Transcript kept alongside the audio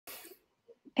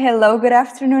Hello, good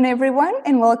afternoon, everyone,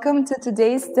 and welcome to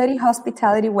today's Study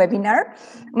Hospitality webinar.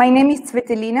 My name is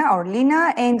Svetelina or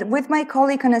Lina, and with my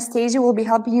colleague Anastasia, we'll be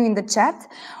helping you in the chat,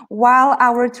 while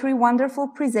our three wonderful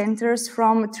presenters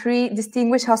from three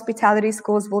distinguished hospitality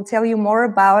schools will tell you more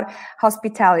about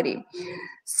hospitality.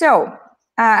 So,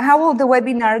 how will the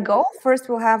webinar go? First,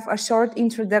 we'll have a short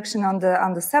introduction on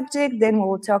the subject, then we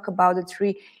will talk about the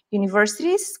three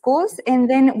universities, schools, and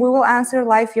then we will answer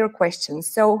live your questions.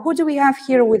 So who do we have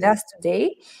here with us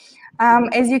today?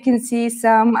 As you can see,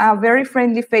 some very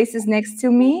friendly faces next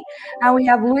to me. We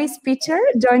have Luis Pitcher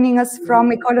joining us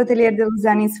from École Hôtelière de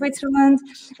Lausanne in Switzerland.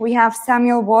 We have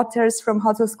Samuel Waters from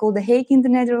Hotel School The Hague in the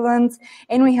Netherlands.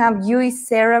 And we have Yui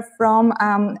Serra from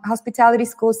Hospitality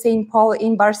School St. Paul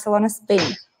in Barcelona,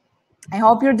 Spain. I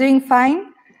hope you're doing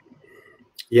fine.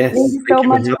 Yes. Thank you so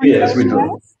much for joining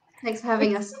us. Thanks for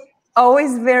having us.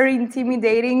 Always very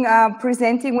intimidating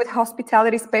presenting with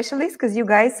hospitality specialists, because you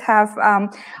guys have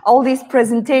all these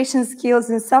presentation skills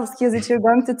and soft skills that you're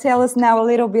going to tell us now a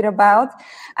little bit about.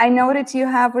 I know that you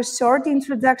have a short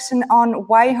introduction on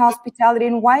why hospitality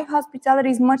and why hospitality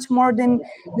is much more than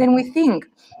we think.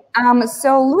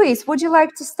 So Luis, would you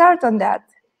like to start on that?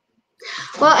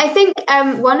 Well, I think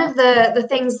one of the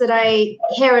things that I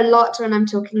hear a lot when I'm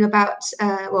talking about,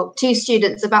 to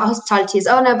students about hospitality is,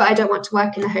 oh no, but I don't want to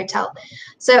work in a hotel.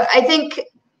 So I think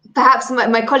perhaps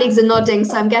my colleagues are nodding,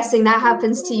 so I'm guessing that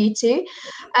happens to you too.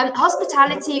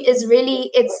 Hospitality is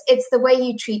really, it's the way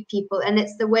you treat people, and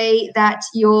it's the way that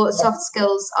your soft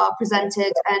skills are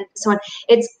presented and so on.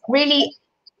 It's really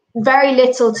very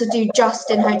little to do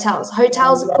just in hotels.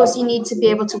 Hotels, of course, you need to be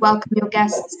able to welcome your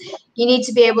guests. You need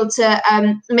to be able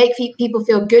to make people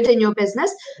feel good in your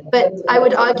business. But I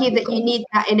would argue that you need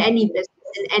that in any business,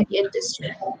 in any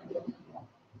industry.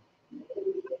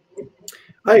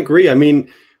 I agree. I mean,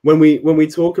 when we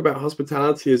talk about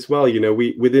hospitality as well, you know,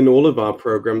 within all of our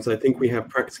programs, I think we have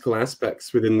practical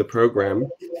aspects within the program.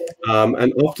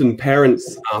 And often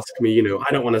parents ask me, you know,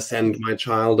 I don't want to send my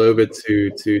child over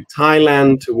to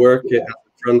Thailand to work as a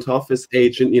front office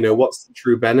agent. You know, what's the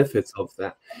true benefit of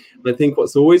that? And I think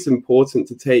what's always important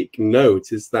to take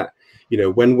note is that, you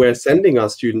know, when we're sending our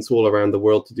students all around the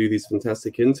world to do these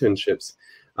fantastic internships,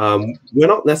 we're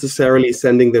not necessarily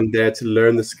sending them there to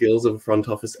learn the skills of a front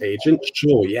office agent.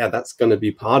 Sure, yeah, that's going to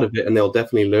be part of it, and they'll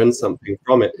definitely learn something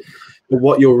from it. But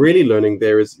what you're really learning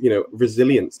there is, you know,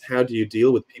 resilience. How do you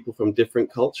deal with people from different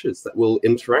cultures that will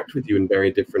interact with you in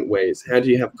very different ways? How do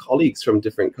you have colleagues from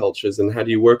different cultures, and how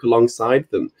do you work alongside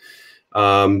them?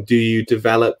 Do you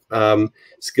develop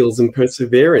skills in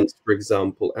perseverance, for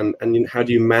example, and how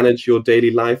do you manage your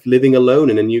daily life living alone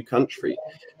in a new country?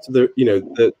 So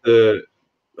the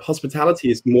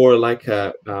hospitality is more like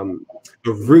a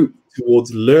route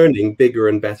towards learning bigger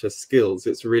and better skills.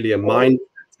 It's really a mindset,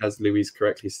 as Louise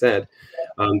correctly said,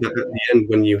 that at the end,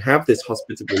 when you have this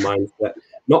hospitable mindset,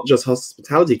 not just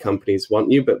hospitality companies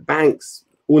want you, but banks,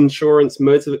 insurance,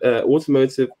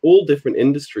 automotive, all different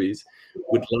industries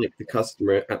would like the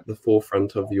customer at the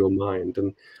forefront of your mind.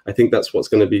 And I think that's what's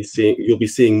going to be you'll be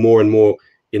seeing more and more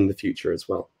in the future as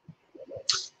well.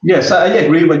 Yes, I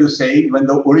agree with what you say. Even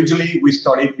though originally we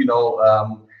started, you know,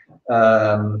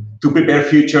 to prepare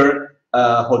future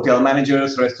hotel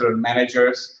managers, restaurant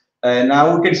managers, and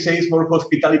now we can say it's more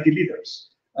hospitality leaders.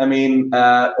 I mean,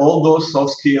 all those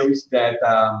soft skills that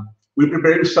we're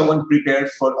preparing someone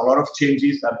prepared for a lot of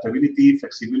changes, adaptability,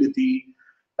 flexibility,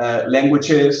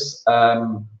 languages,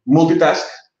 multitask.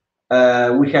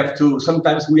 We have to,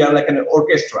 sometimes we are like an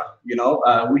orchestra, you know,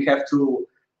 we have to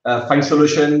find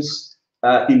solutions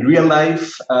in real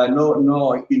life,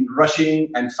 no in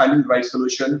rushing and finding the right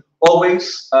solution,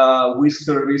 always with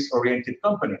service-oriented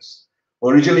companies.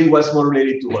 Originally, it was more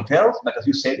related to hotels, but as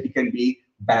you said, it can be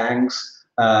banks,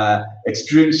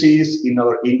 experiences in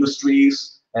our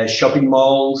industries, shopping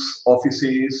malls,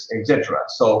 offices, etc.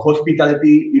 So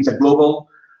hospitality is a global,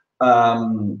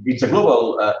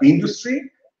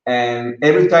 industry, and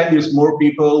every time there's more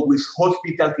people with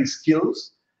hospitality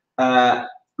skills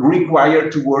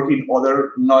required to work in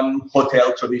other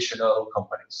non-hotel traditional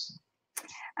companies.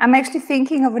 I'm actually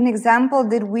thinking of an example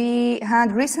that we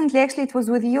had recently. Actually, it was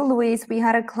with you, Luis. We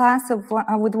had a class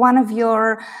with one of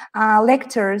your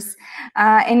lectures,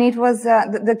 and it was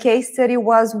the case study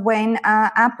was when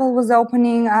Apple was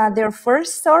opening their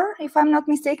first store, if I'm not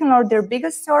mistaken, or their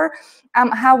biggest store.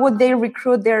 How would they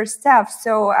recruit their staff?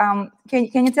 So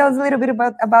can you tell us a little bit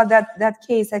about that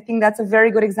case? I think that's a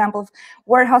very good example of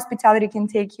where hospitality can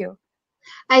take you.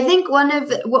 I think one of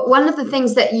the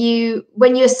things that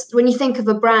when you think of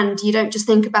a brand, you don't just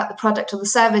think about the product or the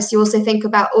service. You also think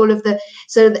about all of the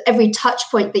sort of every touch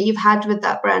point that you've had with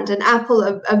that brand. And Apple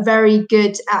are very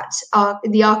good at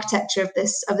the architecture of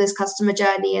this customer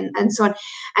journey and so on.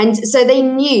 And so they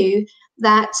knew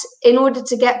that in order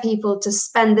to get people to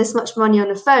spend this much money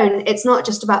on a phone, it's not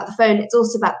just about the phone, it's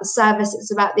also about the service,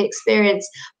 it's about the experience,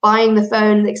 buying the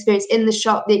phone, the experience in the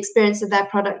shop, the experience of their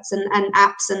products and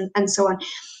apps and so on.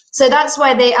 So that's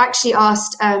why they actually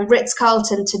asked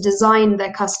Ritz-Carlton to design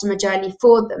their customer journey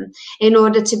for them in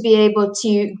order to be able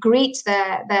to greet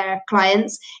their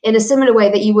clients in a similar way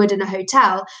that you would in a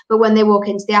hotel, but when they walk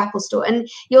into the Apple store. And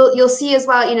you'll see as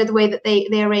well, the way that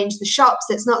they arrange the shops.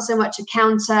 It's not so much a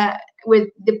counter with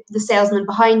the salesman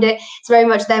behind it. It's very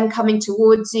much them coming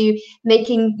towards you,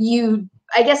 making you,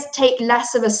 I guess, take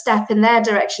less of a step in their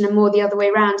direction and more the other way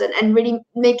around, and really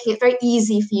making it very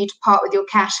easy for you to part with your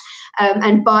cash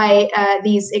and buy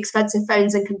these expensive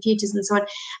phones and computers and so on.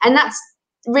 And that's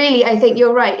really, I think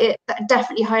you're right, it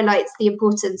definitely highlights the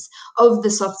importance of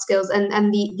the soft skills and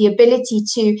the ability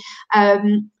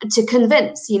to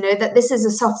convince, that this is a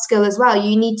soft skill as well.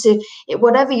 You need to,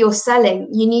 whatever you're selling,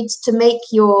 you need to make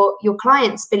your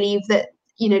clients believe that,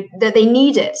 that they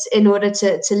need it in order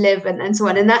to live and so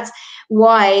on. And that's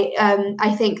why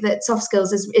I think that soft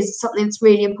skills is something that's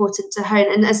really important to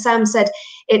hone. And as Sam said,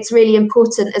 it's really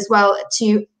important as well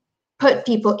to put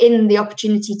people in the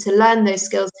opportunity to learn those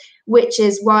skills, which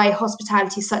is why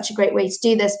hospitality is such a great way to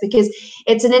do this, because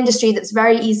it's an industry that's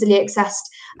very easily accessed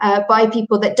by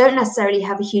people that don't necessarily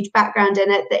have a huge background in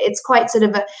it. It's quite sort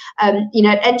of at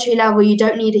entry level, you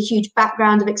don't need a huge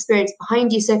background of experience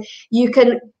behind you. So you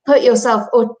can put yourself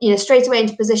straight away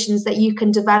into positions that you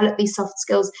can develop these soft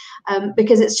skills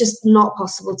because it's just not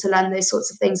possible to learn those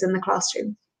sorts of things in the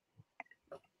classroom.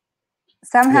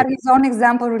 Sam had his own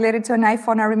example related to an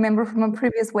iPhone, I remember from a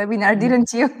previous webinar,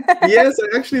 didn't you? Yes,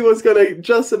 I actually was going to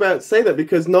just about say that,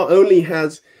 because not only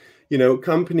has,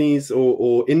 companies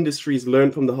or industries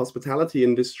learned from the hospitality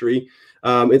industry,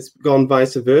 it's gone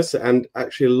vice versa. And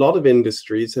actually a lot of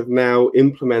industries have now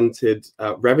implemented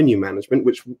revenue management,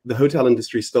 which the hotel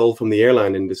industry stole from the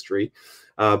airline industry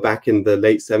back in the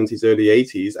late 70s, early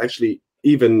 80s, actually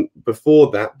even before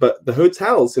that. But the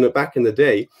hotels, back in the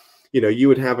day, you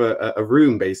would have a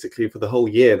room basically for the whole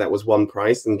year that was one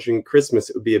price, and during Christmas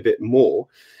it would be a bit more.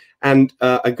 And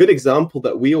a good example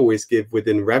that we always give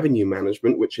within revenue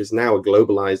management, which is now a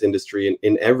globalized industry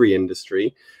in every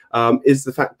industry, is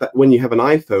the fact that when you have an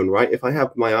iPhone, right? If I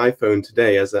have my iPhone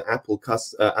today as an Apple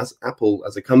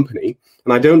as a company,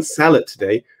 and I don't sell it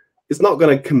today, it's not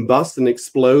going to combust and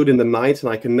explode in the night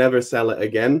and I can never sell it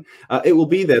again. It will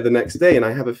be there the next day and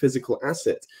I have a physical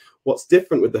asset. What's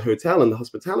different with the hotel and the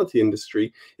hospitality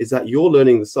industry is that you're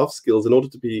learning the soft skills in order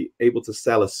to be able to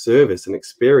sell a service, an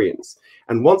experience.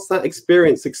 And once that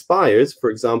experience expires,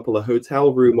 for example, a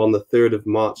hotel room on the 3rd of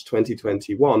March,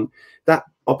 2021, that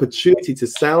opportunity to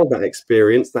sell that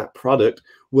experience, that product,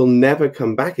 will never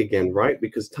come back again, right?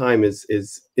 Because time is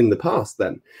in the past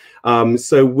then.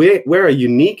 So we're a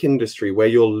unique industry where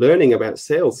you're learning about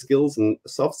sales skills and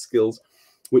soft skills,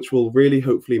 which will really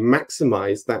hopefully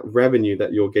maximize that revenue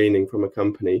that you're gaining from a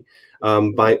company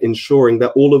by ensuring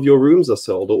that all of your rooms are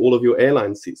sold or all of your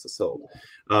airline seats are sold.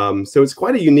 So it's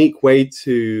quite a unique way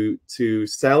to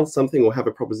sell something or have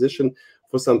a proposition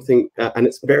for something, and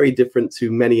it's very different to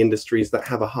many industries that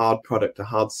have a hard product, a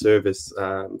hard service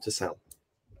to sell.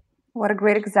 What a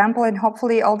great example, and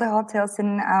hopefully all the hotels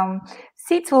and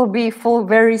seats will be full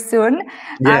very soon.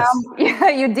 Yes. Yeah,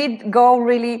 you did go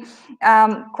really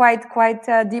quite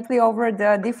deeply over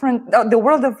the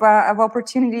world of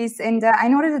opportunities, and I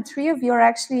know that the three of you are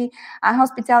actually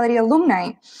hospitality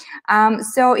alumni.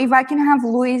 So if I can have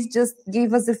Luis just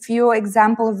give us a few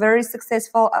examples of very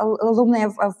successful alumni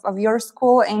of your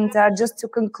school, and just to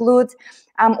conclude,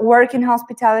 work in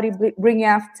hospitality bring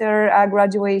after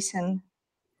graduation.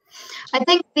 I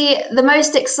think the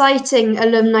most exciting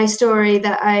alumni story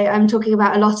that I'm talking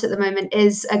about a lot at the moment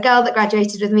is a girl that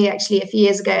graduated with me actually a few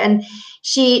years ago, and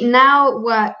she now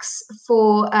works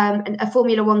for a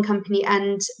Formula One company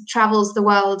and travels the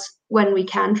world when we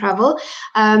can travel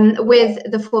with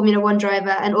the Formula One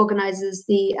driver, and organizes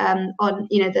the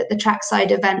the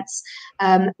trackside events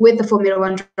with the Formula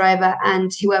One driver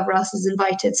and whoever else is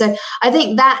invited. So I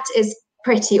think that is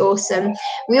pretty awesome.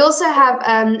 We also have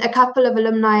a couple of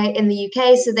alumni in the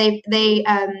UK, so they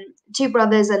two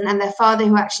brothers and their father,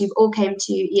 who actually all came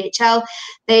to EHL.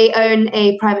 They own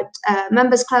a private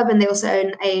members club, and they also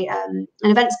own an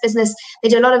events business. They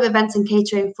do a lot of events and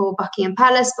catering for Buckingham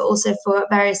Palace, but also for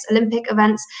various Olympic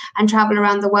events, and travel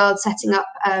around the world setting up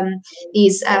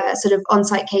these sort of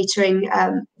on-site catering,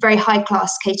 very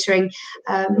high-class catering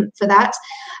for that.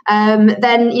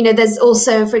 Then, you know, there's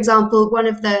also, for example, one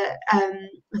of the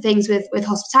things with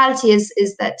hospitality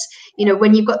is that, you know,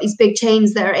 when you've got these big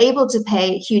chains that are able to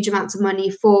pay huge amounts of money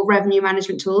for revenue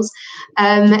management tools,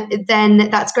 then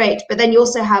that's great. But then you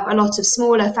also have a lot of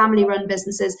smaller family-run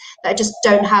businesses that just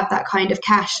don't have that kind of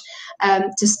cash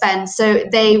to spend. So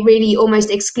they really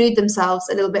almost exclude themselves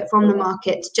a little bit from the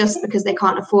market just because they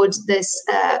can't afford these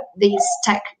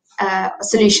tech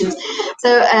solutions.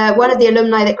 So one of the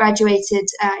alumni that graduated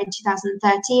in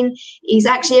 2013, he's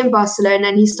actually in Barcelona,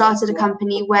 and he started a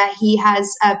company where he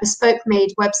has bespoke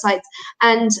made websites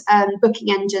and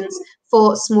booking engines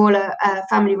for smaller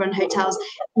family-run hotels,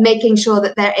 making sure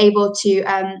that they're able to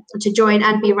join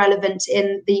and be relevant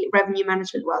in the revenue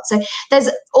management world. So there's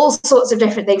all sorts of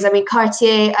different things. I mean,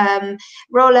 Cartier,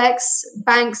 Rolex,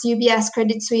 banks, UBS,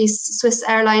 Credit Suisse, Swiss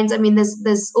Airlines. I mean,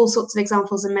 there's all sorts of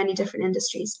examples in many different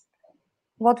industries.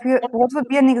 What would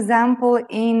be an example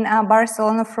in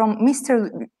Barcelona from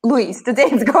Mr. Luis? Today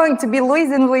it's going to be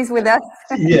Luis and Luis with us.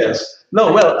 Yes.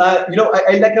 No, well, you know,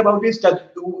 I like about this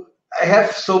that I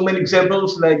have so many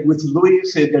examples, like with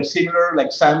Luis, they're similar.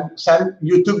 Like Sam,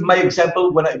 you took my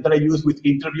example that I use with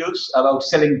interviews about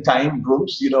selling time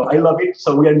rooms. You know, I love it.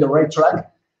 So we are in the right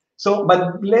track. So,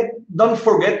 but don't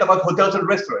forget about hotels and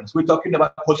restaurants. We're talking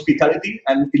about hospitality,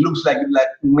 and it looks like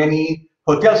many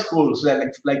hotel schools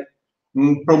like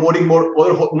promoting more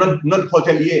other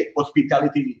non-hotelier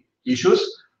hospitality issues.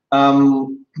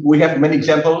 We have many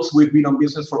examples. We've been on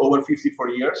business for over 54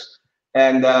 years.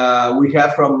 And we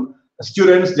have from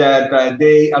students that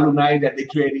alumni that they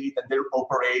created and they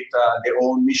operate their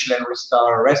own Michelin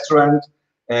star restaurant,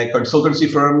 consultancy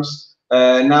firms.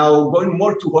 Now going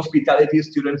more to hospitality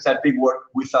students that they work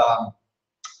with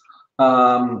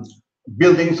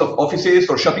buildings of offices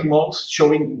or shopping malls,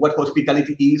 showing what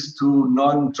hospitality is to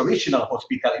non-traditional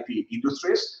hospitality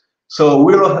industries. So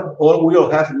we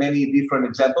all have many different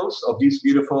examples of this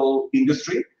beautiful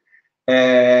industry.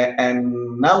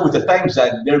 And now with the times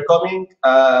that they're coming,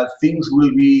 things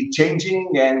will be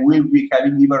changing, and we'll be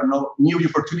having even new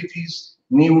opportunities,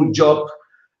 new jobs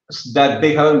that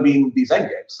they haven't been designed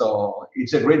yet. So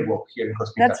it's a great work here in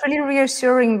hospitality. That's really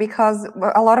reassuring, because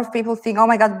a lot of people think, oh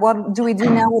my God, what do we do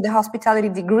now with the hospitality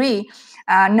degree?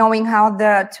 Knowing how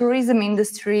the tourism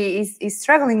industry is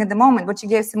struggling at the moment, but you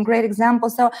gave some great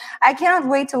examples. So I cannot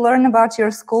wait to learn about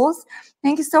your schools.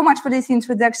 Thank you so much for this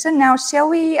introduction. Now, shall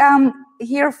we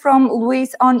hear from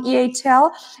Luis on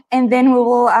EHL, and then we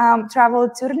will travel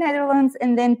to the Netherlands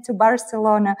and then to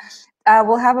Barcelona.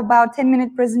 We'll have about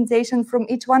 10-minute presentation from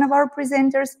each one of our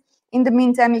presenters. In the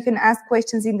meantime, you can ask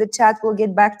questions in the chat. We'll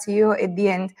get back to you at the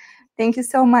end. Thank you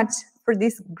so much for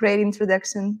this great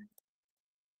introduction.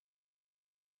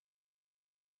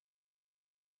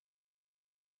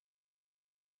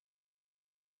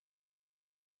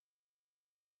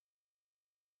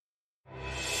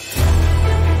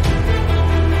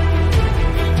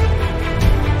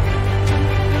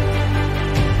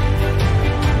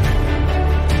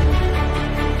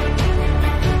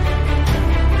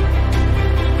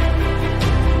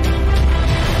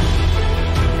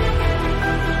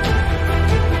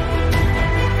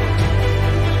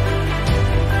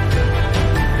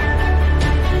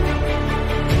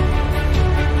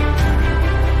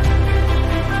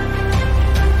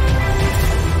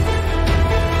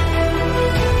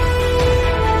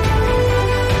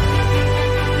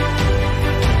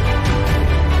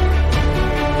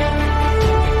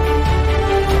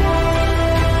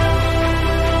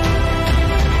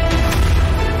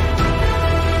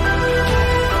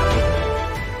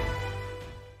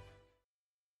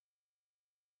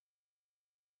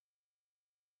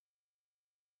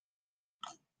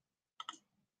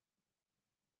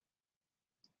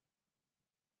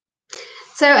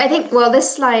 So I think, well,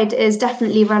 this slide is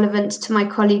definitely relevant to my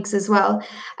colleagues as well.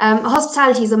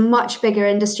 Hospitality is a much bigger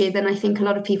industry than I think a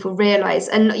lot of people realize.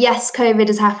 And yes, COVID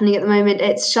is happening at the moment.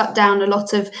 It's shut down a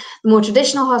lot of more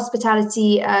traditional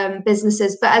hospitality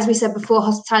businesses. But as we said before,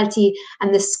 hospitality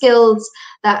and the skills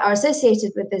that are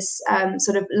associated with this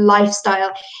sort of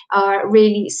lifestyle are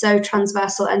really so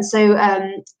transversal and so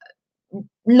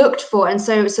looked for, and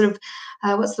so sort of,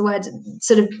 what's the word,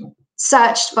 sort of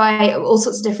searched by all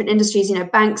sorts of different industries, you know,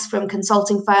 banks from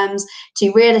consulting firms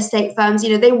to real estate firms. You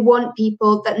know, they want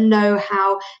people that know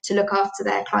how to look after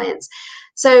their clients.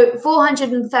 So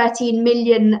 413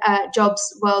 million jobs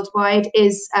worldwide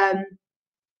is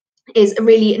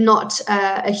really not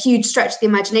a huge stretch of the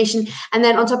imagination. And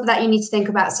then on top of that, you need to think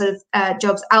about sort of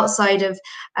jobs outside of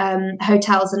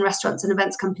hotels and restaurants and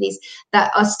events companies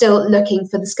that are still looking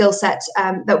for the skill set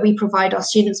that we provide our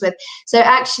students with. So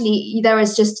actually, there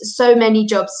is just so many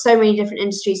jobs, so many different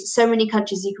industries, so many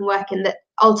countries you can work in, that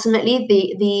ultimately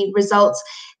the results,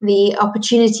 the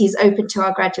opportunities open to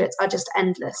our graduates are just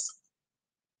endless.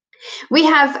 We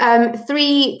have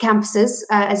 3 campuses,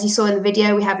 as you saw in the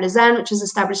video. We have Lausanne, which was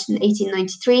established in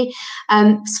 1893.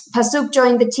 PASUP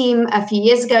joined the team a few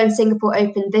years ago, and Singapore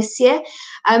opened this year.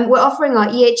 We're offering our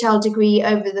EHL degree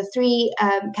over the 3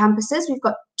 campuses. We've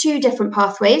got 2 different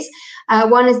pathways.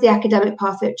 One is the academic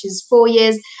pathway, which is 4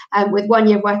 years with 1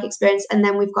 year of work experience. And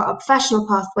then we've got a professional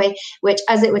pathway, which,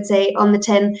 as it would say on the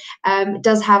tin,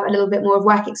 does have a little bit more of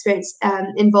work experience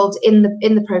involved in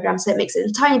the program. So it makes it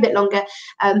a tiny bit longer,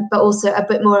 but also a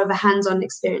bit more of a hands-on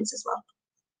experience as well.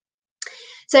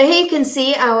 So here you can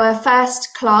see our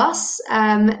first class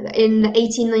in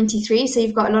 1893. So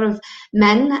you've got a lot of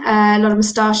men, a lot of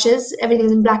moustaches,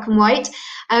 everything's in black and white.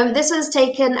 This was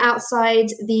taken outside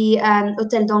the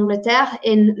Hôtel d'Angleterre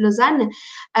in Lausanne.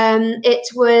 It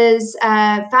was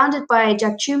founded by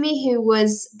Jack Toomey, who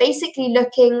was basically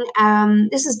looking,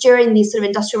 this is during the sort of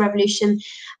Industrial Revolution,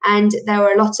 and there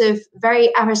were a lot of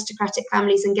very aristocratic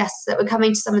families and guests that were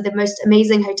coming to some of the most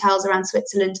amazing hotels around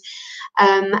Switzerland,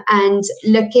 and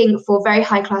looking for very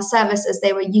high class service as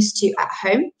they were used to at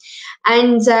home.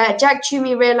 And Jack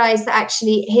Toomey realized that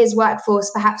actually his workforce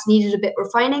perhaps needed a bit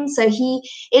refining. So he,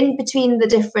 in between the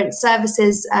different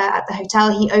services at the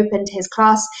hotel, he opened his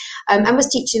class and was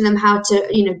teaching them how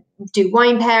to, do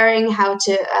wine pairing, how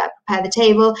to prepare the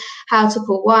table, how to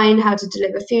pour wine, how to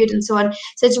deliver food, and so on.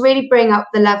 So to really bring up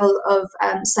the level of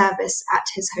service at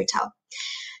his hotel.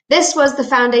 This was the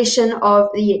foundation of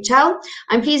the EHL.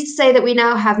 I'm pleased to say that we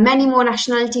now have many more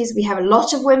nationalities. We have a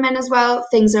lot of women as well.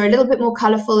 Things are a little bit more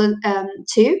colourful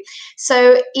too.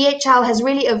 So EHL has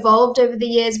really evolved over the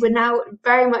years. We're now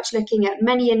very much looking at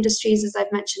many industries, as I've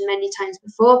mentioned many times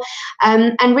before,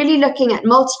 and really looking at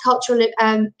multicultural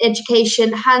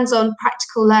education, hands-on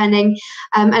practical learning,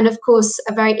 and of course,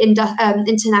 a very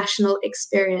international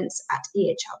experience at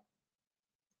EHL.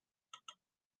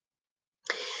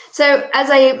 So as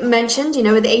I mentioned,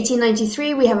 with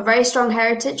 1893, we have a very strong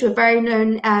heritage. We're very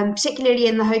known, particularly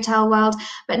in the hotel world,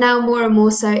 but now more and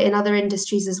more so in other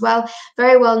industries as well.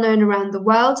 Very well known around the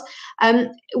world. So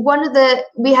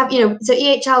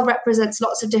EHL represents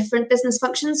lots of different business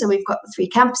functions. So we've got the 3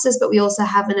 campuses, but we also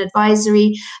have an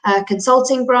advisory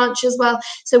consulting branch as well.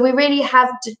 So we really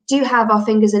do have our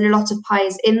fingers in a lot of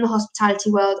pies in the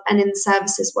hospitality world and in the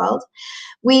services world.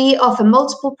 We offer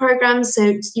multiple programs,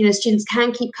 so students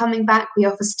can keep coming back. We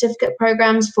offer certificate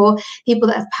programs for people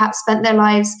that have perhaps spent their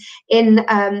lives in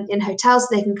hotels,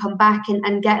 so they can come back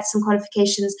and get some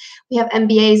qualifications. We have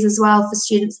MBAs as well for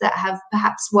students that have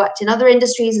perhaps worked in other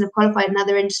industries and have qualified in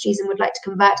other industries and would like to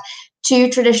convert to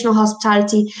traditional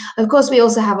hospitality. Of course, we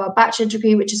also have our bachelor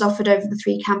degree, which is offered over the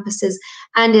 3 campuses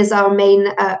and is our main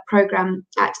program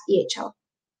at EHL.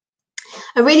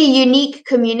 A really unique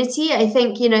community. I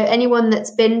think, anyone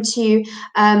that's been to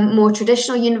more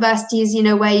traditional universities,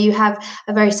 where you have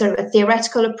a very sort of a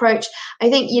theoretical approach. I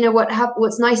think,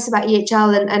 what's nice about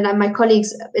EHL and my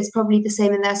colleagues, it's probably the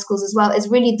same in their schools as well, is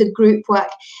really the group work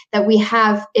that we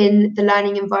have in the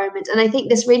learning environment. And I think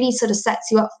this really sort of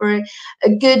sets you up for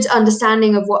a good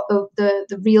understanding of what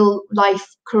the real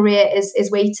life career is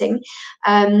waiting,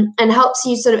 and helps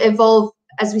you sort of evolve,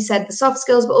 as we said, the soft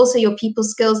skills, but also your people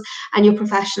skills and your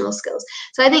professional skills.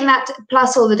 So I think that,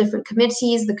 plus all the different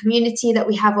committees, the community that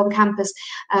we have on campus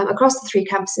across the 3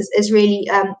 campuses, is really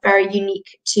very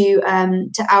unique to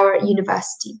our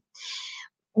university.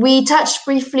 We touched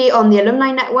briefly on the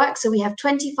alumni network. So we have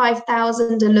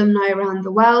 25,000 alumni around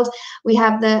the world. We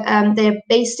have they're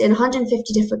based in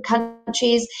 150 different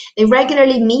countries. They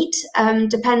regularly meet,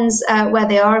 depends where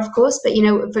they are, of course. But,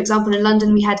 for example, in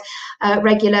London, we had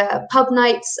regular pub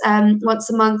nights once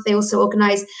a month. They also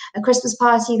organize a Christmas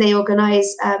party. They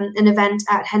organize an event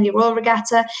at Henley Royal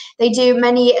Regatta. They do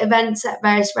many events at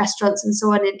various restaurants and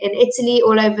so on in Italy,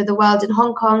 all over the world, in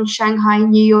Hong Kong, Shanghai,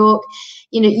 New York,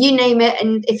 you name it.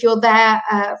 And if you're there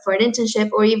for an internship,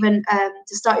 or even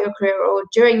to start your career or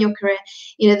during your career,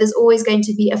 there's always going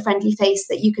to be a friendly face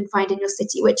that you can find in your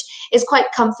city, which is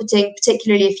quite comforting,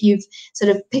 particularly if you've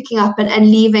sort of picking up and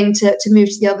leaving to move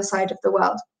to the other side of the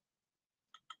world.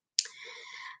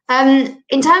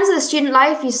 In terms of the student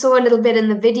life, you saw a little bit in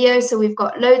the video. So we've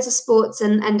got loads of sports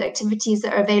and activities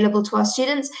that are available to our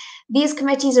students. These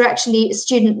committees are actually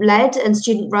student-led and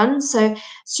student-run. So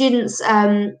students,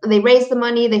 they raise the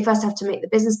money, they first have to make the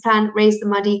business plan, raise the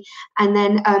money, and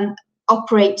then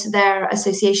operate their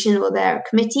association or their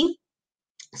committee.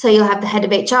 So you'll have the head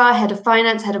of HR, head of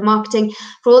finance, head of marketing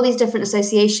for all these different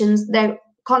associations. They're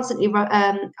constantly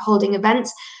holding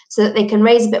events so that they can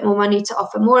raise a bit more money to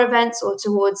offer more events or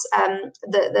towards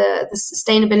the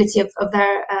sustainability of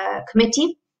their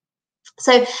committee.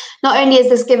 So not only is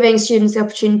this giving students the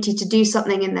opportunity to do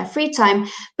something in their free time,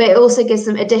 but it also gives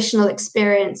them additional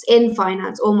experience in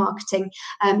finance or marketing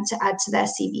to add to their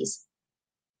CVs.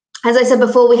 As I said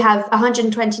before, we have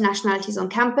 120 nationalities on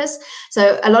campus.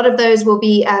 So a lot of those will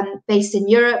be based in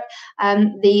Europe,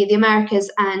 the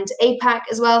Americas and APAC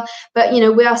as well. But, you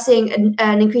know, we are seeing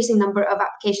an increasing number of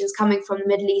applications coming from the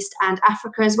Middle East and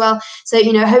Africa as well. So,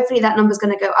 you know, hopefully that number is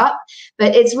going to go up.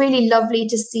 But it's really lovely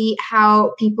to see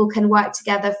how people can work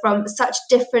together from such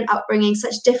different upbringings,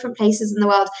 such different places in the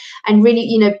world, and really,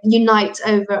 you know, unite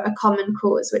over a common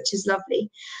cause, which is lovely.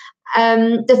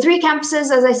 The 3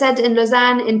 campuses, as I said, in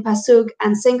Lausanne, in Pasug,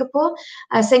 and Singapore.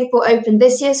 Singapore opened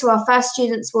this year, so our first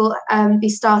students will be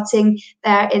starting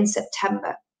there in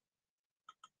September.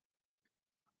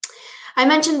 I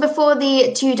mentioned before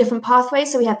the 2 different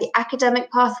pathways. So we have the academic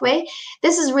pathway.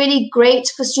 This is really great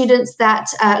for students that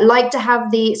like to have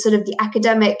the sort of the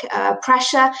academic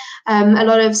pressure, a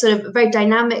lot of sort of very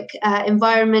dynamic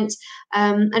environment,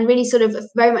 and really sort of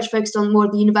very much focused on more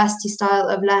of the university style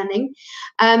of learning.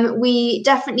 We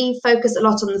definitely focus a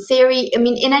lot on the theory. I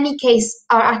mean, in any case,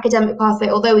 our academic pathway,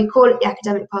 although we call it the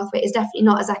academic pathway, is definitely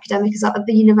not as academic as other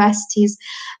universities.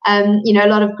 You know,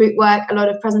 a lot of group work, a lot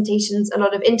of presentations, a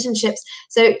lot of internships.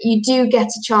 So you do get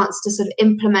a chance to sort of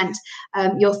implement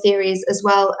your theories as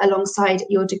well alongside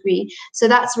your degree. So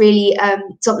that's really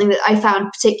something that I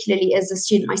found, particularly as a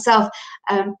student myself,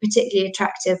 particularly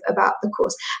attractive about the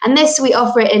course. And this we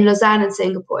offer it in Lausanne and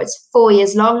Singapore. It's 4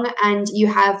 years long, and you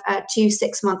have 2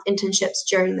 6-month internships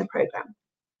during the program.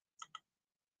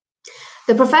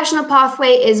 The professional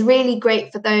pathway is really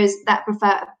great for those that prefer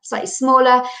a slightly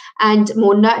smaller and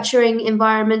more nurturing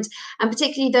environment, and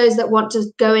particularly those that want to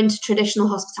go into traditional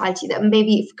hospitality, that may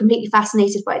be completely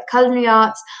fascinated by culinary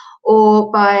arts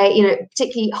or by, you know,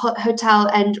 particularly hotel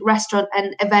and restaurant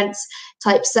and events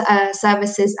types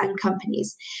services and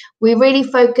companies. We really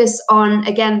focus on,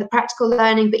 again, the practical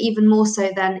learning, but even more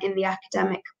so than in the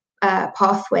academic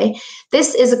pathway.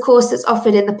 This is a course that's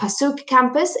offered in the Pasug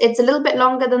campus. It's a little bit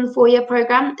longer than the 4-year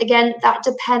program. Again, that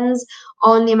depends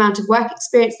on the amount of work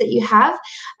experience that you have,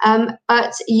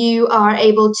 but you are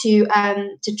able to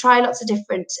try lots of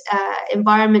different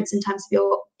environments in terms of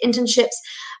your internships,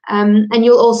 and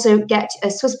you'll also get a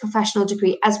Swiss professional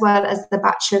degree as well as the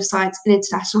Bachelor of Science in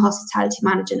International Hospitality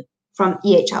Management from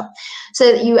EHL,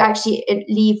 so that you actually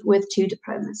leave with 2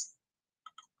 diplomas.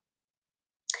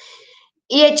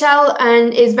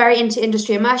 EHL is very into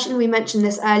industry immersion. We mentioned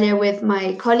this earlier with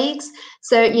my colleagues.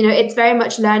 So, you know, it's very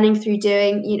much learning through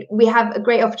doing. You know, we have a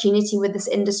great opportunity with this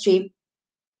industry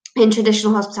in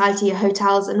traditional hospitality,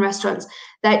 hotels and restaurants,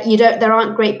 that there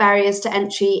aren't great barriers to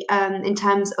entry in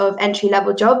terms of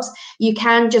entry-level jobs. You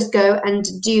can just go and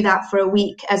do that for a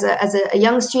week as a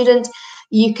young student.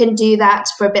 You can do that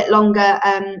for a bit longer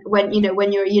when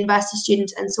you're a university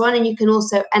student and so on, and you can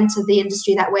also enter the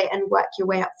industry that way and work your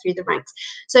way up through the ranks.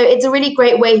 So it's a really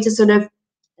great way to sort of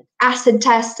acid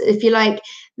test, if you like,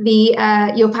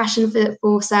 your passion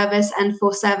for service and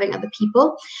for serving other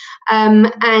people.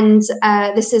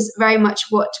 This is very much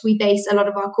what we base a lot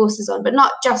of our courses on, but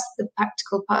not just the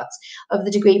practical parts of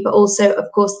the degree, but also,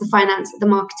 of course, the finance, the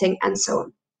marketing, and so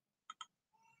on.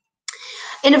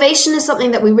 Innovation is something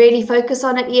that we really focus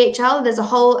on at EHL. There's a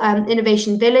whole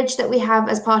innovation village that we have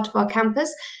as part of our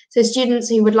campus. So students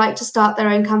who would like to start their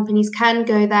own companies can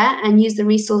go there and use the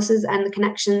resources and the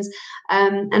connections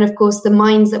and, of course, the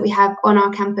minds that we have on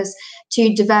our campus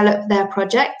to develop their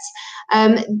projects.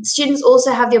 Students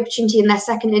also have the opportunity in their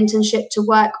second internship to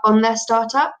work on their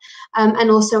startup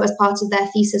and also as part of their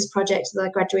thesis project,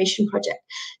 their graduation project.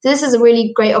 So this is a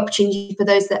really great opportunity for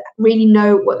those that really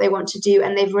know what they want to do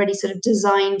and they've already sort of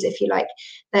designed, if you like,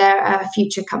 their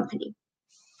future company.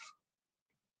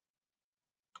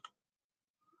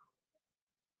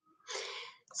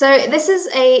 So this is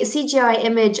a CGI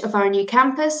image of our new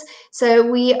campus. So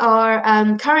we are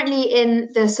currently in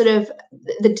the sort of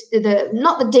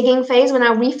not the digging phase. We're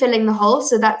now refilling the hole,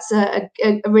 so that's a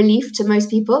relief to most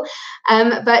people.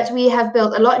 But we have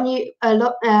built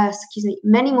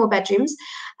many more bedrooms,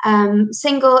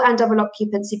 single and double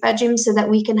occupancy bedrooms, so that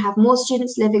we can have more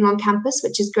students living on campus,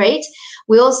 which is great.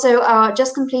 We also are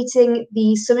just completing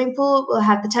the swimming pool. We'll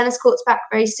have the tennis courts back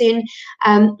very soon.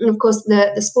 And of course,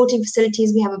 the sporting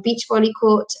facilities. We have a beach volley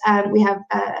court. We have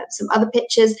some other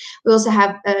pitches. We also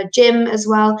have a gym as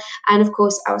well. And of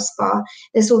course, our spa.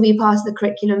 This will be part of the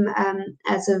curriculum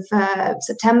as of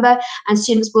September. And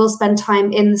students will spend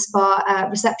time in the spa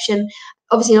reception.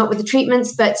 Obviously not with the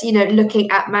treatments, but looking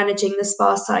at managing the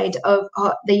spa side of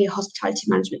the hospitality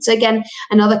management. So again,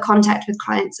 another contact with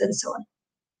clients and so on.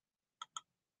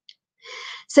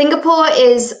 Singapore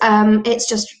is, it's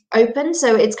just open.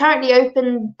 So it's currently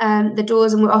open, the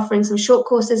doors, and we're offering some short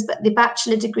courses, but the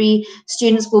bachelor degree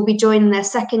students will be joining their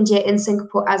second year in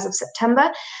Singapore as of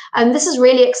September. And this is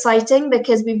really exciting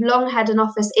because we've long had an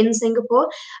office in Singapore,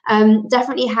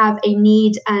 definitely have a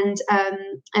need, and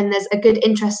there's a good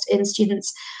interest in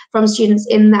students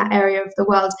in that area of the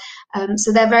world.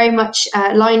 So they're very much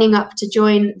lining up to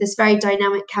join this very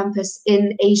dynamic campus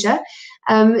in Asia.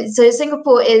 So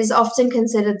Singapore is often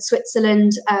considered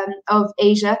Switzerland of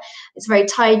Asia. It's very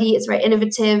tidy, it's very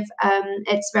innovative,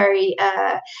 it's very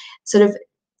sort of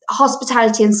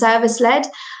hospitality and service led.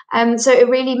 So it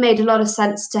really made a lot of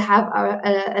sense to have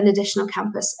an additional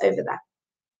campus over there.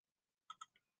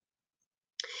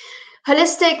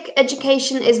 Holistic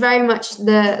education is very much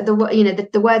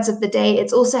the words of the day.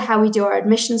 It's also how we do our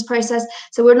admissions process.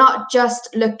 So we're not just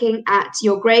looking at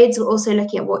your grades, we're also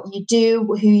looking at what you do,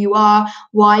 who you are,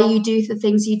 why you do the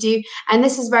things you do. And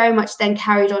this is very much then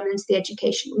carried on into the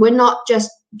education. We're not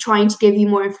just trying to give you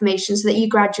more information so that you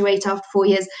graduate after 4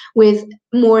 years with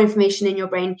more information in your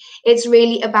brain. It's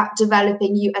really about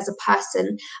developing you as a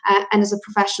person and as a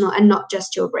professional, and not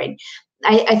just your brain.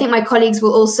 I think my colleagues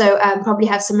will also probably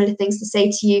have similar things to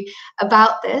say to you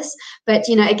about this. But,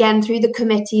 again, through the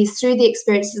committees, through the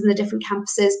experiences in the different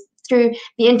campuses, through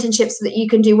the internships that you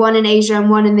can do, one in Asia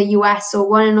and one in the US, or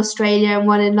one in Australia and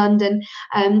one in London,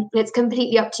 it's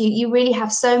completely up to you. You really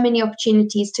have so many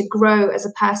opportunities to grow as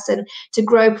a person, to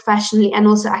grow professionally and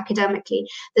also academically.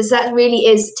 That really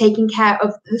is taking care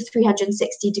of the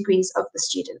 360 degrees of the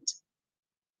student.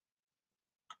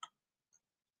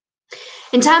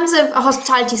 In terms of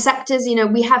hospitality sectors,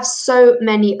 we have so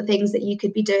many things that you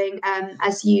could be doing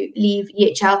as you leave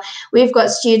EHL. We've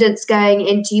got students going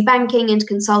into banking, into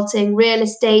consulting, real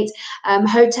estate,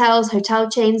 hotels,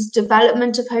 hotel chains,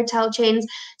 development of hotel chains.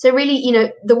 So really,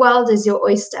 the world is your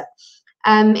oyster.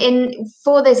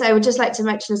 For this, I would just like to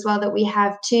mention as well that we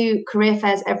have 2 career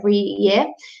fairs every year.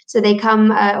 So they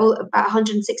come, about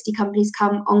 160 companies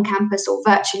come on campus or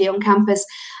virtually on campus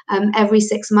every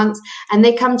 6 months, and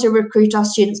they come to recruit our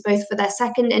students both for their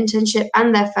second internship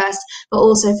and their first, but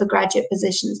also for graduate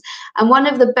positions. And one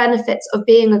of the benefits of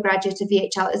being a graduate of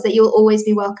EHL is that you'll always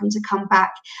be welcome to come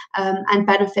back and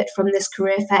benefit from this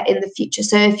career fair in the future.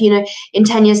 So if in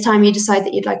 10 years' time you decide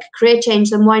that you'd like a career change,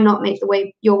 then why not make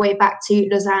your way back to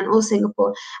Lausanne or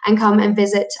Singapore and come and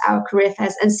visit our career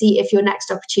fairs and see if your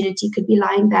next opportunity could be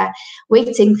lying there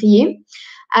waiting for you.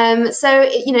 So,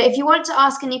 if you want to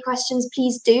ask any questions,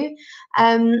 please do.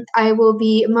 I will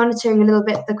be monitoring a little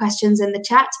bit the questions in the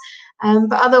chat.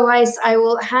 But otherwise, I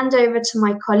will hand over to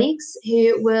my colleagues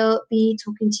who will be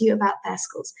talking to you about their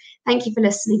schools. Thank you for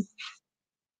listening.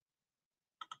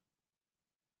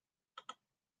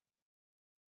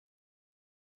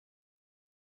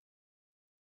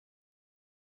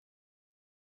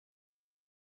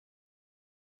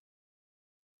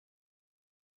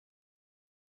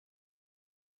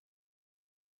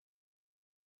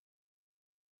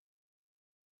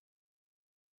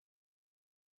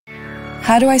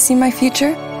 How do I see my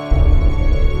future?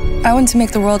 I want to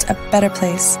make the world a better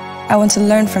place. I want to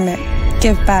learn from it,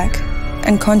 give back,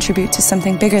 and contribute to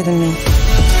something bigger than me.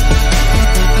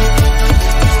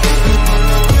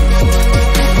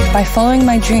 By following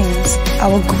my dreams, I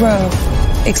will grow,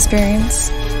 experience,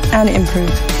 and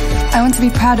improve. I want to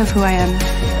be proud of who I am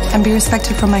and be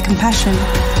respected for my compassion,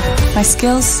 my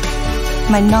skills,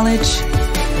 my knowledge,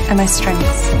 and my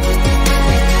strengths.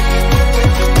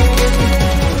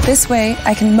 This way,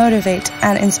 I can motivate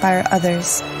and inspire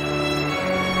others.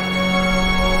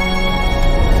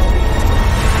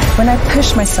 When I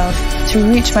push myself to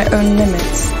reach my own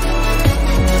limits,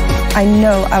 I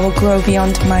know I will grow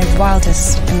beyond my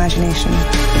wildest imagination.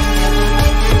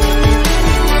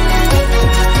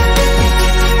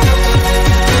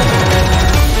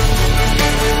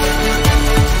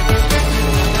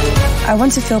 I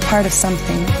want to feel part of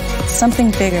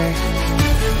something bigger,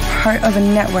 part of a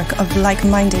network of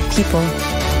like-minded people,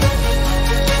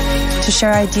 to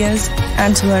share ideas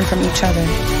and to learn from each other.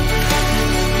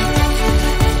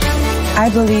 I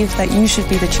believe that you should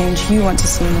be the change you want to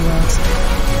see in the world.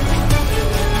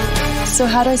 So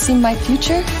how do I see my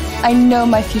future? I know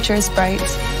my future is bright.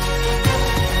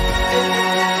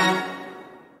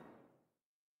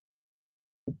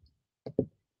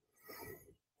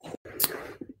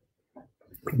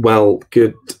 Well,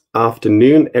 good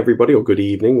afternoon, everybody, or good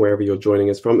evening, wherever you're joining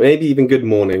us from. Maybe even good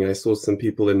morning. I saw some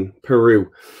people in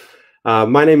Peru.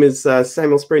 My name is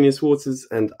Samuel Sprenius Waters,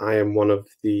 and I am one of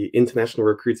the international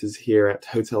recruiters here at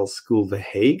Hotel School The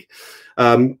Hague.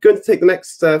 I'm going to take the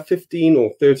next 15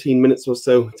 or 13 minutes or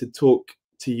so to talk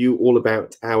to you all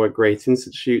about our great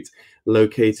institute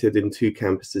located in 2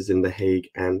 campuses in The Hague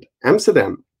and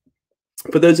Amsterdam.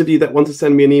 For those of you that want to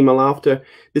send me an email after,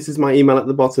 this is my email at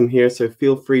the bottom here, so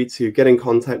feel free to get in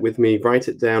contact with me. Write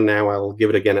it down now. I'll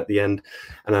give it again at the end,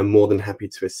 and I'm more than happy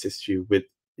to assist you with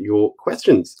your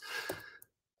questions.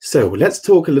 So let's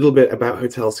talk a little bit about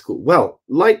Hotel School. Well,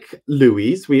 like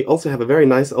Louise, we also have a very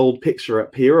nice old picture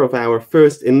up here of our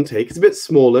first intake. It's a bit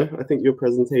smaller. I think your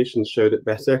presentation showed it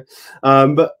better.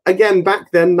 But again,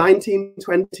 back then,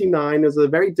 1929 is a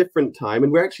very different time.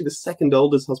 And we're actually the 2nd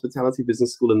oldest hospitality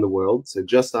business school in the world. So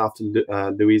just after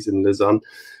Louise in Lausanne,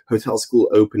 Hotel School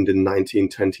opened in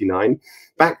 1929.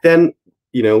 Back then,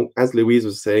 you know, as Louise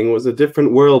was saying, it was a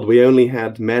different world. We only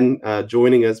had men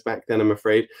joining us back then, I'm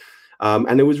afraid.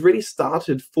 And it was really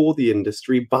started for the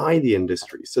industry, by the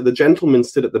industry. So the gentlemen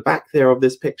stood at the back there of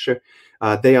this picture.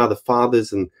 They are the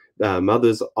fathers and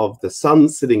mothers of the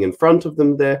sons sitting in front of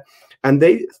them there. And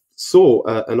they saw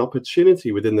an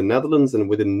opportunity within the Netherlands and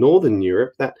within Northern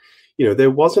Europe that, you know,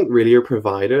 there wasn't really a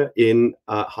provider in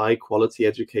high quality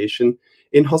education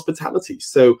in hospitality.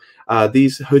 So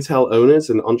these hotel owners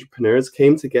and entrepreneurs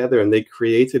came together and they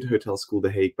created Hotel School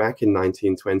The Hague back in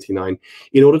 1929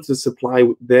 in order to supply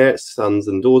their sons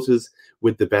and daughters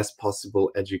with the best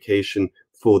possible education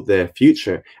for their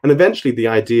future. And eventually the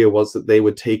idea was that they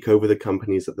would take over the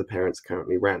companies that the parents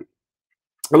currently ran.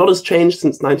 A lot has changed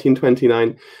since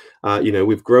 1929. You know,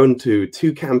 we've grown to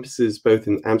 2 campuses, both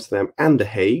in Amsterdam and The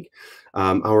Hague.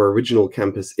 Our original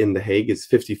campus in The Hague is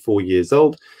 54 years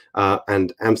old,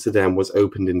 and Amsterdam was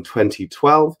opened in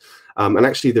 2012. And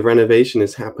actually, the renovation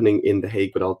is happening in The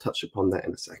Hague, but I'll touch upon that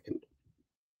in a second.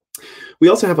 We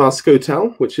also have our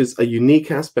Schotel, which is a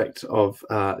unique aspect of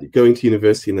going to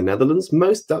university in the Netherlands.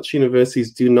 Most Dutch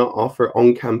universities do not offer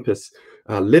on-campus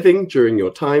living during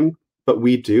your time, but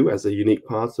we do as a unique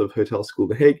part of Hotel School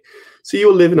The Hague. So you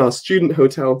will live in our student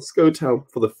hotel, Schotel,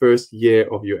 for the first year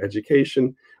of your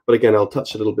education. But again, I'll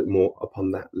touch a little bit more upon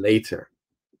that later.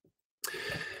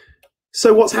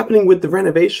 So what's happening with the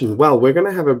renovation? Well, we're going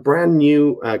to have a brand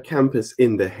new campus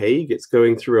in The Hague. It's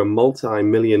going through a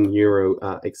multi-million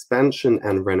euro expansion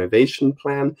and renovation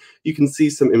plan. You can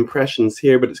see some impressions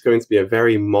here, but it's going to be a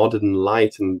very modern,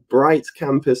 light and bright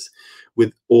campus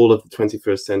with all of the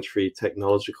 21st century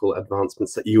technological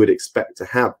advancements that you would expect to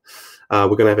have. We're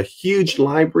going to have a huge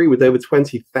library with over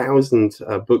 20,000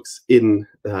 books in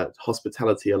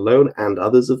hospitality alone, and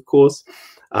others, of course.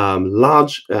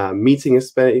 Large meeting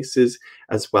spaces,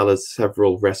 as well as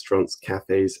several restaurants,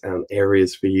 cafes, and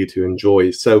areas for you to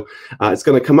enjoy. So it's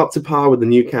going to come up to par with the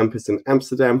new campus in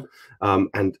Amsterdam,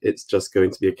 and it's just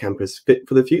going to be a campus fit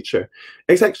for the future.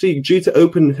 It's actually due to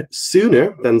open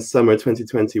sooner than summer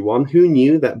 2021. Who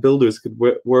knew that builders could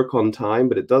work on time,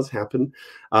 but it does happen.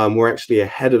 We're actually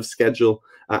ahead of schedule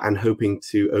and hoping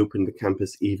to open the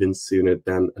campus even sooner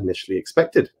than initially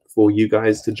expected, for you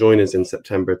guys to join us in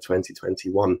September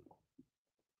 2021.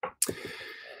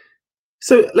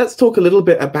 So let's talk a little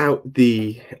bit about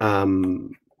the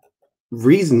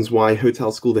reasons why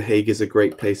Hotel School The Hague is a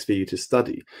great place for you to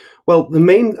study. Well, the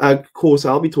main course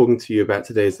I'll be talking to you about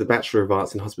today is the Bachelor of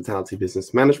Arts in Hospitality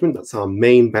Business Management. That's our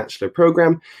main bachelor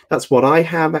program. That's what I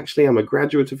have, actually. I'm a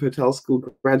graduate of Hotel School,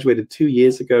 graduated 2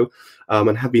 years ago,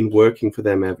 and have been working for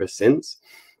them ever since.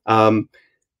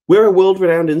 We're a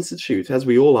world-renowned institute, as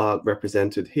we all are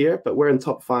represented here, but we're in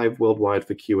top 5 worldwide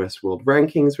for QS World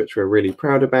Rankings, which we're really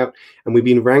proud about. And we've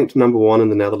been ranked #1 in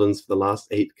the Netherlands for the last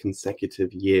 8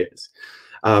 consecutive years.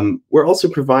 We're also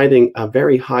providing a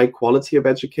very high quality of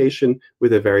education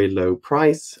with a very low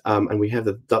price, and we have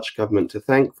the Dutch government to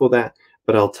thank for that.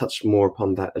 But I'll touch more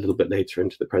upon that a little bit later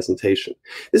into the presentation.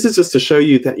 This is just to show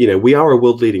you that, you know, we are a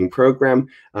world-leading program.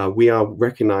 We are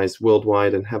recognized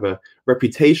worldwide and have a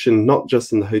reputation, not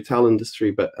just in the hotel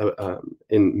industry, but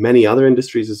in many other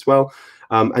industries as well.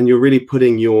 and you're really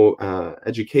putting your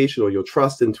education or your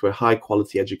trust into a high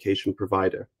quality education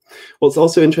provider. What's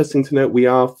also interesting to note, we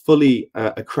are fully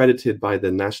accredited by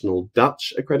the National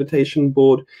Dutch Accreditation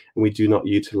Board, and we do not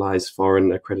utilize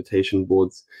foreign accreditation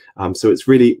boards. So it's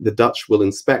really the Dutch will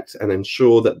inspect and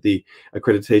ensure that the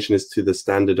accreditation is to the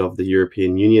standard of the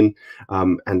European Union,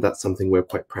 and that's something we're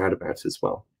quite proud about as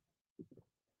well.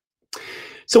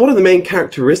 So what are the main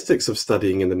characteristics of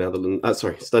studying in the Netherlands,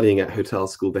 studying at Hotel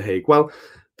School The Hague? Well,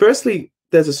 firstly,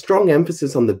 there's a strong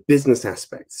emphasis on the business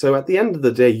aspect. So at the end of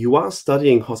the day, you are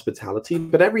studying hospitality,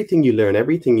 but everything you learn,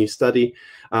 everything you study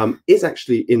is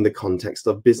actually in the context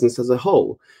of business as a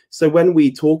whole. So when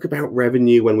we talk about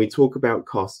revenue, when we talk about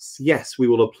costs, yes, we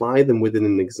will apply them within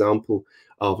an example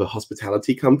of a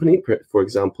hospitality company, for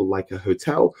example, like a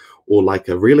hotel, or like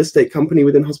a real estate company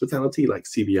within hospitality, like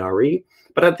CBRE.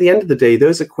 But at the end of the day,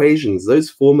 those equations, those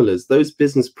formulas, those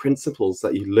business principles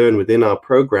that you learn within our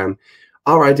program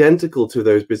are identical to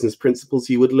those business principles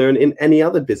you would learn in any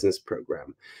other business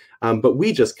program. But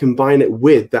we just combine it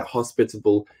with that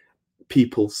hospitable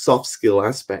people soft skill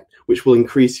aspect, which will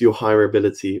increase your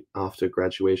hireability after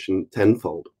graduation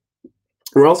tenfold.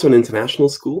 We're also an international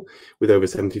school with over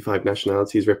 75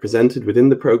 nationalities represented within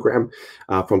the program,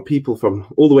 from people from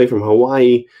all the way from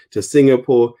Hawaii to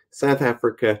Singapore, South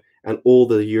Africa, and all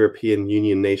the European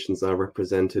Union nations are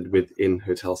represented within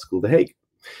Hotel School The Hague.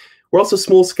 We're also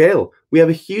small scale. We have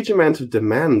a huge amount of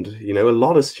demand. You know, a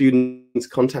lot of students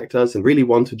contact us and really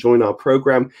want to join our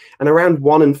program, and around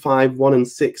 1 in 5, 1 in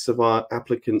 6 of our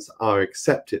applicants are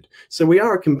accepted. So we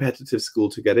are a competitive school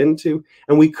to get into,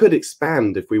 and we could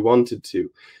expand if we wanted to.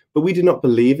 But we do not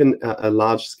believe in a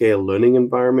large-scale learning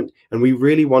environment, and we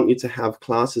really want you to have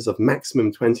classes of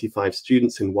maximum 25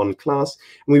 students in one class,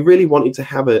 and we really want you to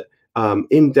have a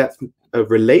in-depth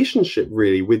relationship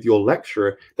really with your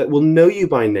lecturer that will know you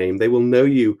by name. They will know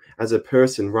you as a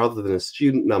person rather than a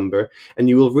student number, and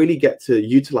you will really get to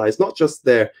utilize not just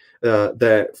their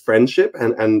friendship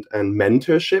and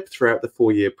mentorship throughout the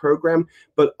 4-year program,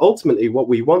 but ultimately what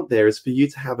we want there is for you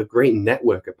to have a great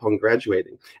network upon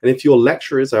graduating. And if your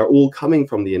lecturers are all coming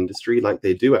from the industry like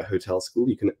they do at Hotel School,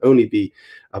 you can only be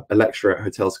a lecturer at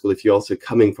Hotel School if you're also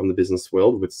coming from the business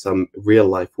world with some real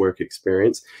life work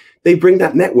experience. They bring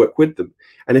that network with them.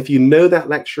 And if you know that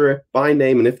lecturer by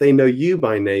name, and if they know you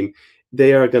by name,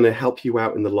 they are going to help you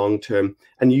out in the long term,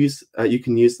 and you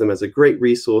can use them as a great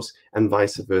resource, and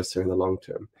vice versa in the long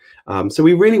term. So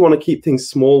we really want to keep things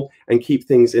small and keep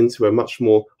things into a much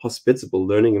more hospitable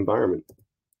learning environment.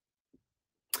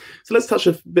 So let's touch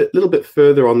a little bit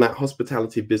further on that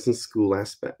hospitality business school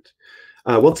aspect.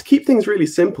 Well, to keep things really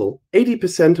simple,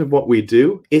 80% of what we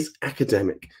do is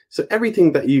academic. So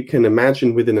everything that you can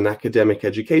imagine within an academic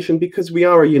education, because we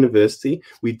are a university,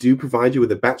 we do provide you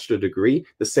with a bachelor degree,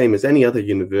 the same as any other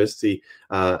university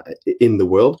in the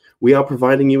world. We are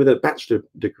providing you with a bachelor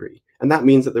degree. And that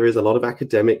means that there is a lot of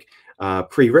academic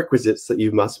prerequisites that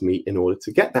you must meet in order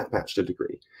to get that bachelor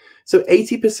degree. So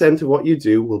 80% of what you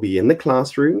do will be in the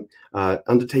classroom,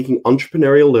 undertaking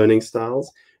entrepreneurial learning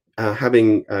styles,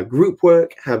 having group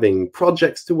work, having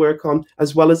projects to work on,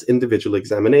 as well as individual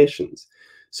examinations.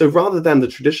 So rather than the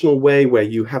traditional way where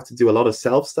you have to do a lot of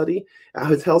self-study, at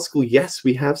Hotel School, yes,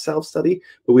 we have self-study,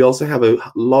 but we also have a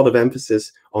lot of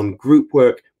emphasis on group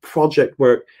work, project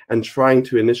work, and trying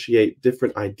to initiate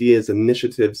different ideas,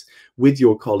 initiatives with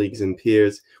your colleagues and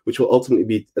peers, which will ultimately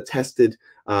be tested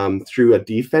through a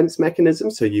defense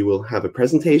mechanism. So you will have a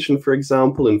presentation, for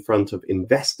example, in front of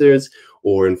investors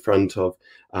or in front of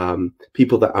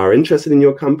people that are interested in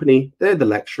your company. They're the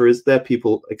lecturers, they're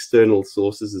people, external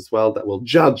sources as well, that will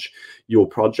judge your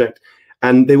project,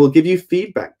 and they will give you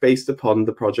feedback based upon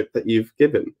the project that you've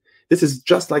given. This is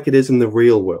just like it is in the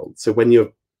real world. So when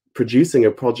you're producing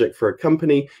a project for a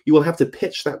company, you will have to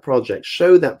pitch that project,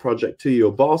 show that project to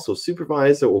your boss or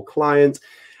supervisor or client,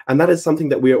 and that is something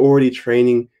that we are already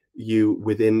training you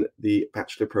within the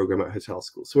bachelor program at Hotel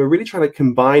School. So we're really trying to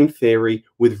combine theory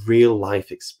with real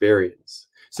life experience,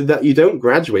 so that you don't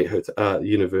graduate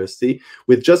university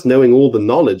with just knowing all the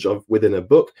knowledge of within a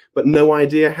book, but no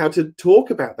idea how to talk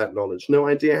about that knowledge, no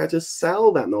idea how to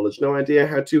sell that knowledge, no idea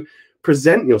how to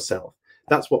present yourself.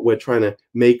 That's what we're trying to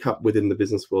make up within the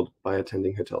business world by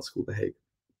attending Hotel School The Hague.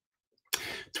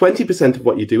 20% of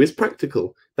what you do is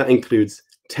practical. That includes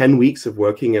 10 weeks of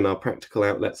working in our practical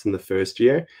outlets in the first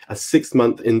year, a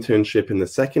 6-month internship in the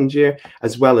second year,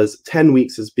 as well as 10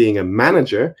 weeks as being a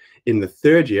manager in the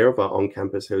third year of our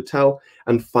on-campus hotel,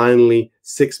 and finally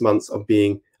 6 months of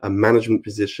being a management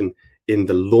position in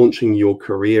the Launching Your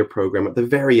Career program at the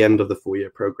very end of the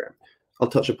 4-year program. I'll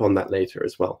touch upon that later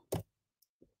as well.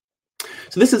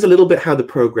 So this is a little bit how the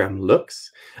program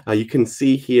looks. You can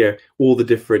see here all the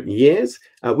different years.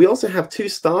 We also have 2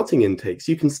 starting intakes.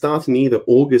 You can start in either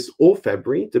August or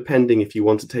February, depending if you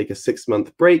want to take a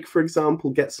 6-month break, for example,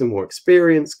 get some more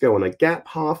experience, go on a gap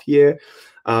half year.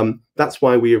 That's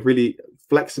why we are really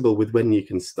flexible with when you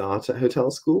can start at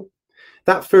hotel school.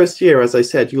 That first year, as I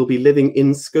said, you'll be living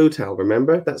in Schotel,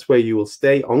 remember? That's where you will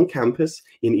stay on campus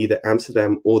in either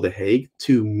Amsterdam or The Hague,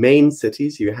 2 main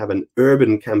cities. You have an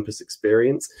urban campus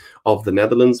experience of the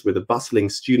Netherlands with a bustling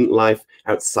student life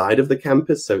outside of the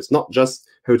campus. So it's not just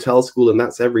hotel school and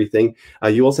that's everything.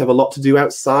 You also have a lot to do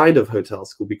outside of hotel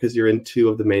school because you're in 2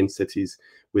 of the main cities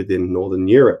within Northern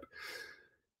Europe.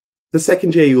 The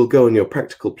second year, you will go on your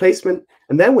practical placement.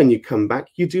 And then when you come back,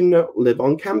 you do not live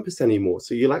on campus anymore.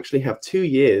 So you'll actually have 2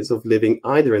 years of living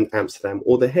either in Amsterdam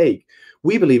or The Hague.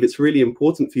 We believe it's really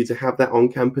important for you to have that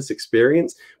on-campus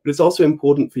experience, but it's also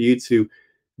important for you to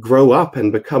grow up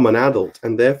and become an adult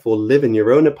and therefore live in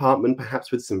your own apartment,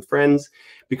 perhaps with some friends,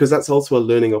 because that's also a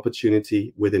learning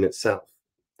opportunity within itself.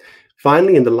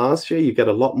 Finally, in the last year, you get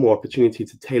a lot more opportunity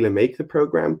to tailor-make the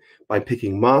program by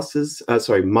picking minors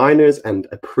and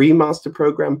a pre-master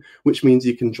program, which means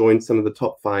you can join some of the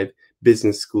top 5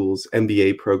 business schools,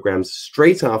 MBA programs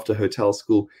straight after hotel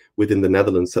school within the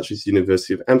Netherlands, such as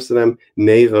University of Amsterdam,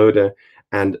 Nijrode,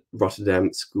 and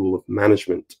Rotterdam School of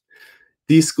Management.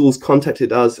 These schools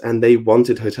contacted us and they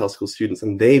wanted hotel school students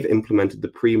and they've implemented the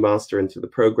pre-master into the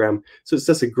program. So it's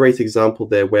just a great example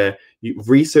there where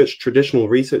traditional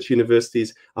research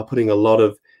universities are putting a lot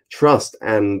of trust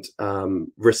and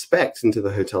respect into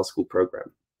the hotel school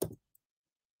program.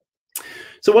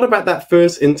 So what about that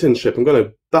first internship? I'm going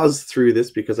to buzz through this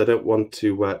because I don't want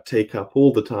to take up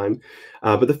all the time.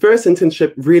 But the first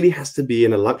internship really has to be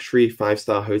in a luxury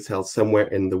 5-star hotel somewhere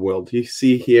in the world. You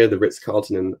see here the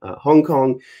Ritz-Carlton in Hong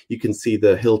Kong. You can see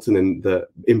the Hilton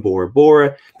in Bora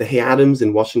Bora, the Hay Adams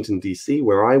in Washington, D.C.,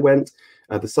 where I went,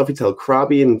 the Sofitel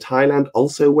Krabi in Thailand,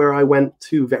 also where I went,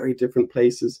 2 very different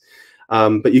places.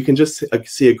 But you can just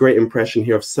see a great impression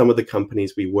here of some of the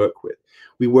companies we work with.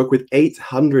 We work with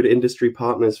 800 industry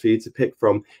partners for you to pick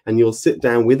from, and you'll sit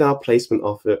down with our placement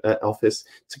office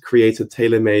to create a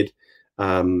tailor-made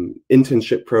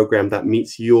internship program that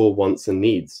meets your wants and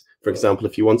needs. For example,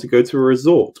 if you want to go to a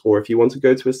resort or if you want to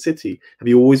go to a city, have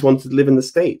you always wanted to live in the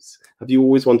States? Have you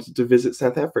always wanted to visit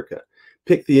South Africa?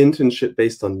 Pick the internship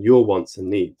based on your wants and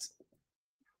needs.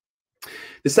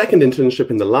 The second internship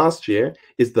in the last year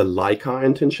is the LICAR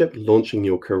internship, Launching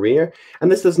Your Career.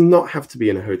 And this does not have to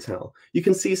be in a hotel. You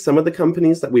can see some of the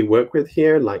companies that we work with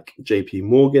here, like JP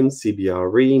Morgan,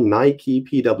 CBRE, Nike,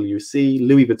 PwC,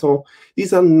 Louis Vuitton.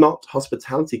 These are not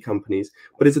hospitality companies,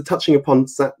 but it's a touching upon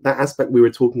that aspect we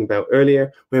were talking about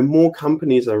earlier, where more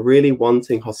companies are really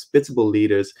wanting hospitable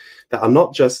leaders that are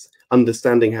not just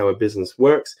understanding how a business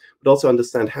works, but also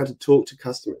understand how to talk to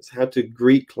customers, how to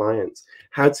greet clients,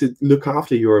 how to look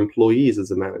after your employees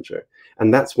as a manager.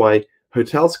 And that's why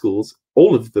hotel schools,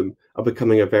 all of them, are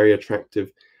becoming a very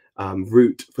attractive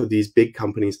route for these big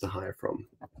companies to hire from.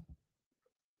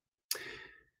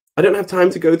 I don't have time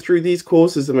to go through these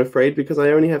courses, I'm afraid, because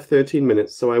I only have 13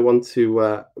 minutes. So I want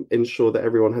to ensure that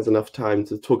everyone has enough time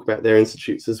to talk about their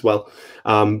institutes as well.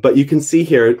 But you can see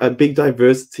here a big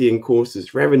diversity in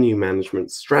courses: revenue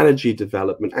management, strategy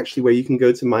development, actually where you can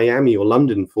go to Miami or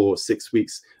London for 6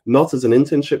 weeks, not as an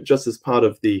internship, just as part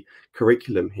of the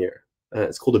curriculum here.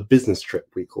 It's called a business trip,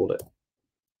 we call it.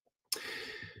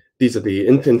 These are the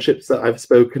internships that I've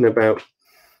spoken about.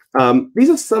 These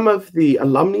are some of the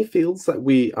alumni fields that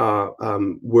we are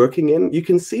working in. You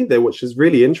can see there, which is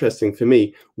really interesting for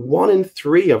me, 1 in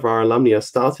 3 of our alumni are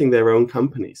starting their own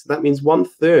companies. So that means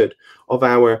 1/3 of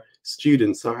our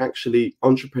students are actually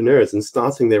entrepreneurs and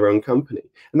starting their own company.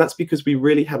 And that's because we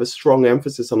really have a strong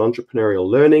emphasis on entrepreneurial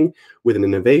learning with an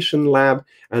innovation lab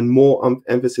and more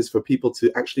emphasis for people to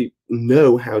actually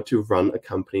know how to run a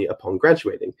company upon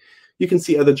graduating. You can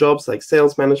see other jobs like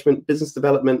sales management, business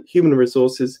development, human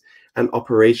resources, and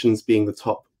operations being the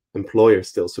top employer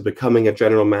still. So becoming a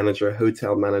general manager,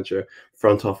 hotel manager,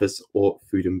 front office, or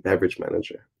food and beverage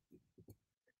manager.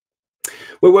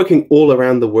 We're working all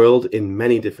around the world in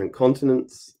many different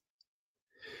continents.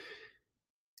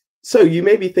 So you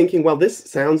may be thinking, well, this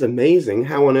sounds amazing.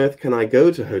 How on earth can I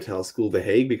go to Hotel School The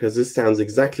Hague? Because this sounds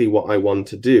exactly what I want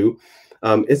to do.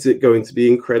 Is it going to be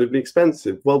incredibly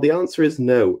expensive? Well, the answer is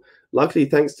no. Luckily,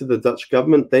 thanks to the Dutch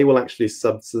government, they will actually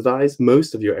subsidize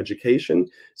most of your education.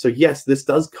 So yes, this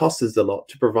does cost us a lot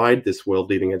to provide this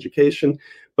world-leading education,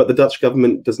 but the Dutch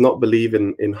government does not believe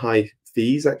in high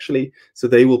fees, actually. So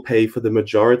they will pay for the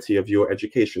majority of your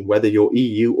education, whether you're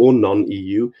EU or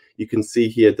non-EU. You can see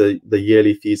here the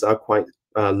yearly fees are quite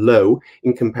low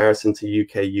in comparison to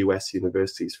UK, US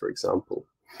universities, for example.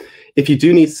 If you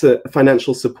do need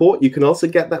financial support, you can also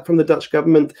get that from the Dutch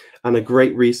government, and a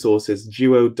great resource is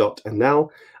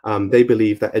duo.nl. They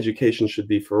believe that education should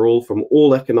be for all, from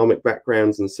all economic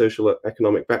backgrounds and social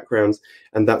economic backgrounds,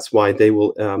 and that's why they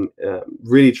will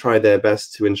really try their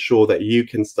best to ensure that you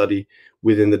can study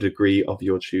within the degree of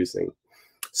your choosing.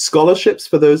 Scholarships,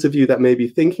 for those of you that may be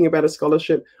thinking about a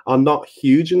scholarship, are not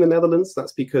huge in the Netherlands.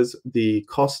 That's because the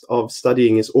cost of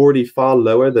studying is already far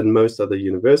lower than most other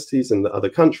universities in the other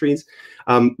countries.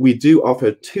 We do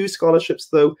offer 2 scholarships,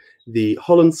 though. The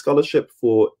Holland Scholarship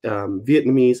for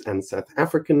Vietnamese and South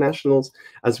African nationals,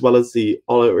 as well as the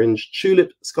Orange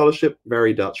Tulip Scholarship,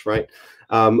 very Dutch, right?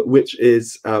 Which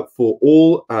is for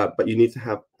all, but you need to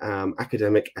have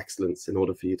academic excellence in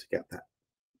order for you to get that.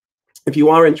 If you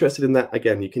are interested in that,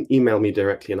 again, you can email me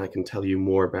directly and I can tell you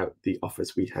more about the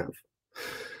offers we have.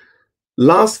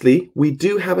 Lastly, we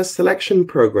do have a selection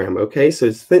program, okay? So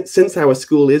since our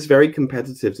school is very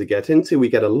competitive to get into, we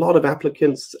get a lot of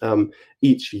applicants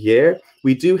each year,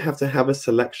 we do have to have a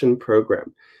selection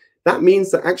program. That means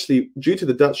that actually, due to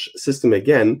the Dutch system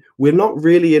again, we're not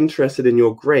really interested in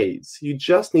your grades. You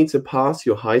just need to pass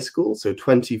your high school, so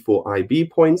 24 IB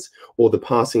points, or the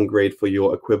passing grade for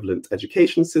your equivalent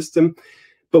education system.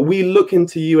 But we look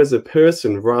into you as a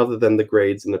person rather than the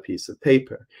grades in a piece of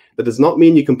paper. That does not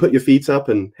mean you can put your feet up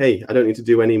and, hey, I don't need to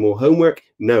do any more homework.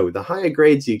 No, the higher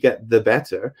grades you get, the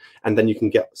better. And then you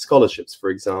can get scholarships, for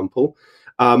example.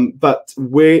 But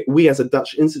we as a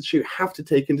Dutch institute have to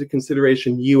take into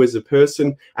consideration you as a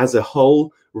person, as a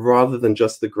whole, rather than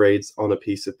just the grades on a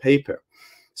piece of paper.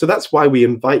 So that's why we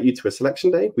invite you to a selection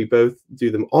day. We both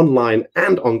do them online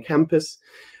and on campus,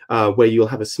 where you'll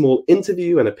have a small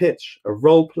interview and a pitch, a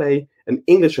role play, an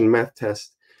English and math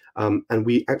test, and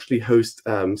we actually host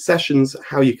sessions,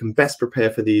 how you can best prepare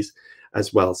for these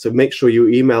as well. So make sure you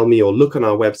email me or look on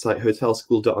our website,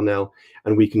 hotelschool.nl,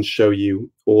 and we can show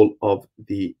you all of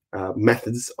the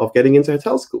methods of getting into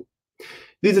hotel school.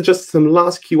 These are just some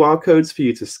last QR codes for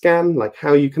you to scan, like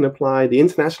how you can apply, the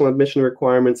international admission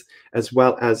requirements, as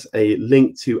well as a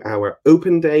link to our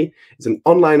open day. It's an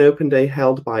online open day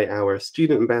held by our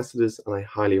student ambassadors, and I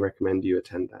highly recommend you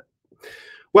attend that.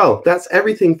 Well, that's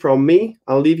everything from me.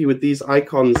 I'll leave you with these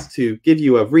icons to give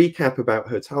you a recap about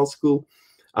hotel school.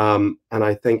 And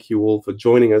I thank you all for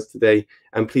joining us today.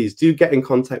 And please do get in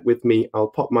contact with me. I'll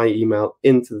pop my email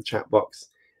into the chat box.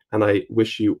 And I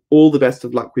wish you all the best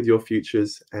of luck with your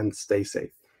futures and stay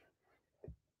safe.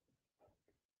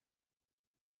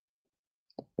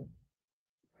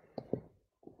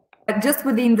 Just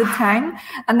within the time,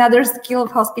 another skill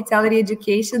of hospitality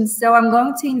education. So I'm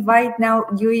going to invite now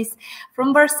Luis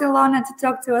from Barcelona to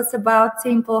talk to us about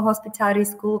Temple Hospitality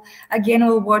School. Again,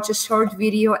 we'll watch a short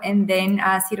video and then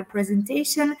see the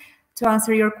presentation to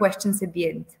answer your questions at the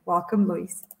end. Welcome,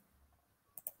 Luis.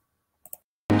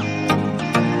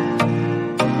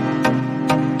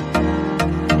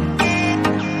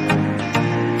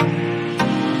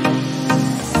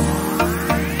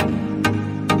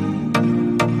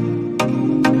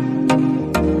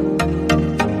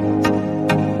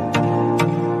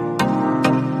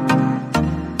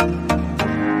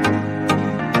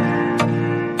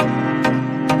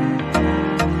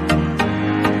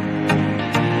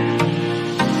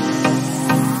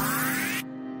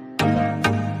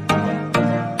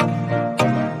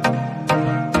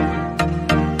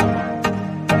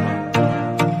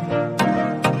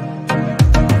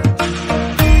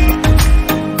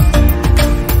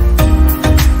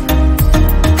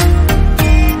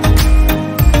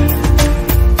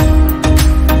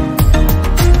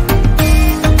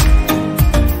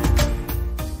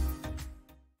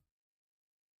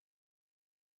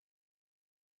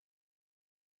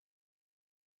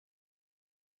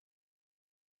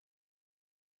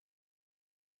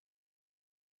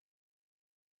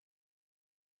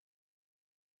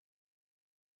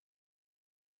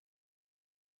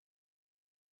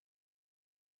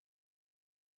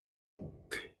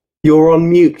 You're on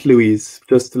mute, Luis,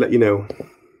 just to let you know.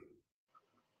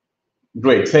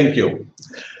 Great, thank you.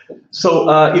 So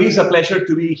it is a pleasure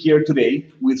to be here today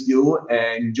with you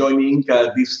and joining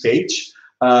this stage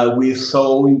with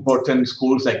so important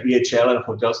schools like EHL and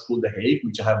Hotel School The Hague,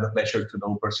 which I have the pleasure to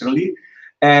know personally.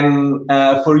 And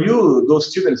for you,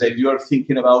 those students that you are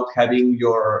thinking about having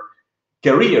your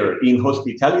career in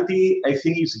hospitality, I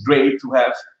think it's great to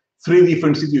have 3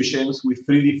 different institutions with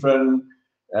 3 different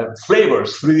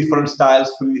flavors, 3 different styles,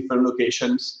 3 different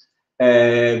locations,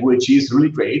 which is really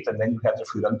great. And then you have the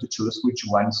freedom to choose which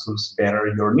one suits better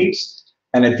your needs.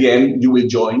 And at the end, you will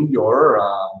join your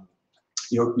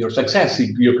success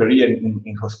in your career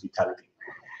in hospitality.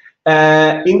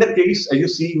 In that case, as you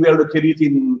see, we are located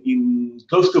in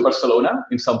close to Barcelona,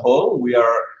 in São Paulo. We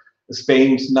are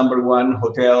Spain's #1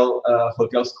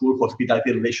 hotel school,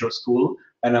 hospitality and leisure school,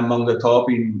 and among the top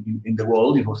in the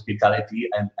world in hospitality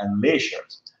and leisure.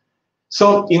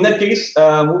 So in that case,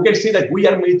 we can say that we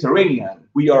are Mediterranean.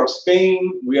 We are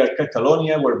Spain, we are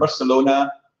Catalonia, we're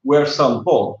Barcelona, we're São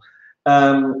Paulo.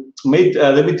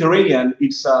 The Mediterranean,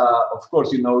 it's of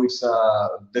course, you know, it's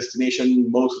a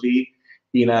destination mostly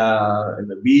in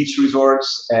the beach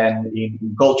resorts and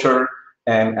in culture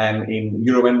and in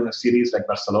urban cities like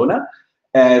Barcelona.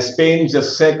 Spain is the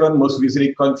second most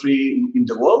visited country in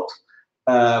the world.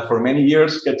 For many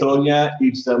years, Catalonia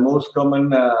is the most common,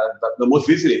 the most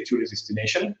visited tourist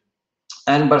destination.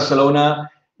 And Barcelona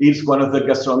is one of the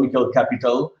gastronomical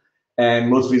capital and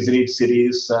most visited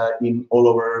cities in all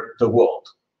over the world.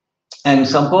 And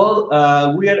São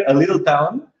Paulo, we are a little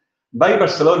town by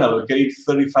Barcelona, located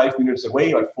 35 minutes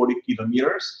away, or 40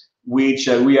 kilometers, which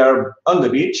we are on the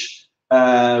beach.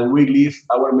 We live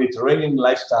our Mediterranean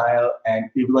lifestyle, and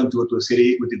if we want to go to a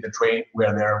city, we take the train, we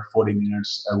are there 40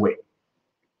 minutes away.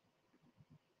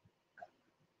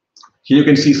 Here you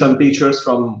can see some pictures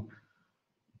from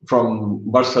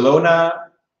Barcelona.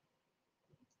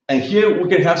 And here we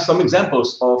can have some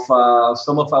examples of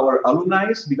some of our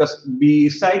alumni, because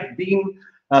besides being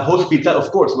a hospital,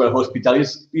 of course, we're a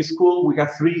hospitality school, we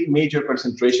have 3 major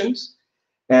concentrations.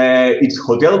 It's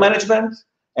hotel management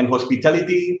and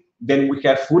hospitality. Then we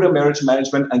have food and beverage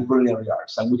management and culinary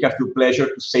arts. And we have the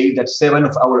pleasure to say that 7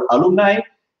 of our alumni,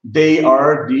 they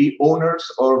are the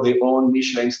owners of their own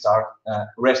Michelin-star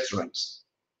restaurants.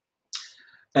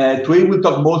 Today we'll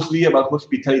talk mostly about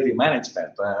hospitality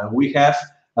management. We have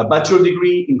a bachelor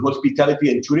degree in hospitality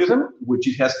and tourism, which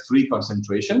has 3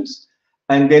 concentrations.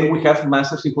 And then we have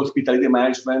masters in hospitality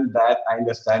management that I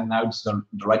understand now it's the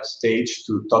right stage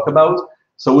to talk about.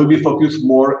 So we'll be focused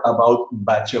more about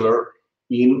bachelor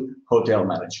in hotel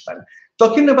management.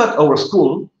 Talking about our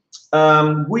school,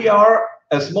 we are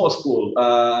a small school.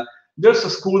 There's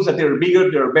schools that are bigger,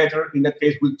 they're better. In that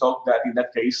case, we'll talk that in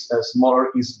that case, smaller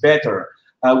is better.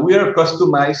 We are a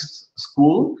customized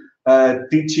school,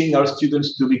 teaching our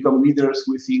students to become leaders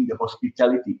within the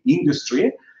hospitality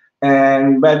industry.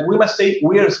 But we must say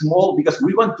we are small because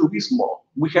we want to be small.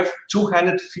 We have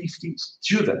 250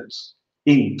 students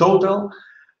in total,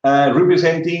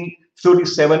 representing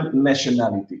 37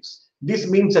 nationalities. This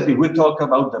means that if we talk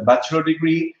about the bachelor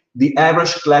degree, the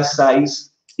average class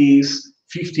size is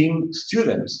 15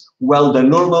 students, while the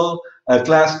normal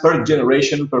class per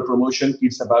generation, per promotion,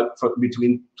 is about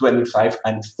between 25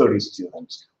 and 30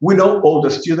 students. We know all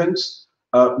the students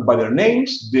by their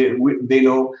names. We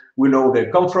know where they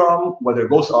come from, what their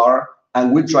goals are,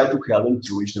 and we try to help them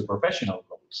to reach their professional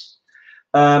goals.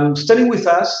 Studying with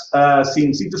us,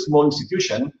 since it's a small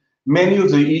institution, many of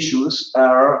the issues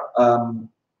are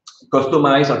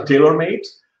customized or tailor-made.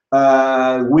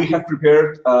 We have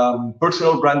prepared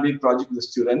personal branding project with the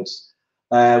students.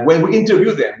 When we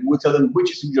interview them, we tell them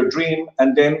which is your dream,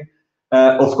 and then,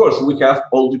 of course, we have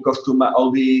all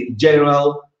the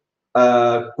general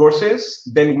courses.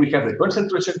 Then we have the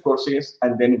concentration courses,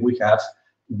 and then we have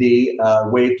the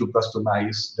way to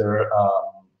customize their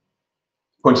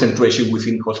concentration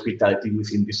within hospitality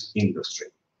within this industry.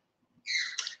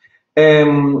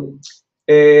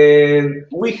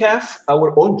 We have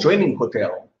our own training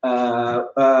hotel.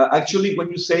 Actually, when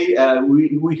you say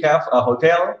we have a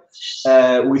hotel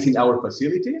within our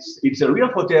facilities, it's a real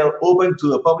hotel open to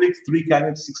the public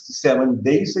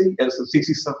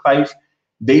 365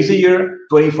 days a year,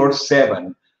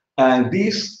 24/7. And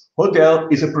this hotel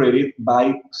is operated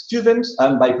by students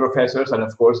and by professors, and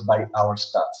of course by our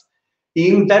staff.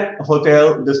 In that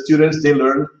hotel, the students, they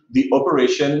learn the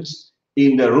operations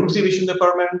in the rooms division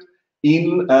department,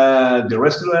 in the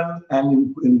restaurant,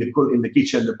 and in the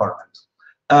kitchen department.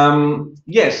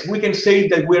 Yes, we can say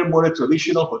that we're more a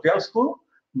traditional hotel school,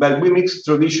 but we mix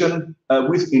tradition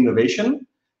with innovation.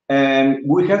 And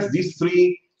we have these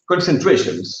 3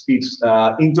 concentrations. It's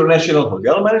international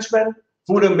hotel management,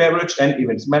 food and beverage and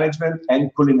events management,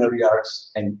 and culinary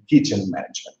arts and kitchen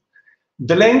management.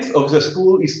 The length of the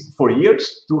school is 4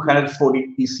 years,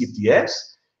 240 ECTS.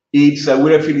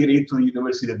 We're affiliated to the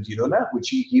University of Girona,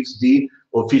 which gives the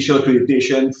official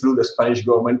accreditation through the Spanish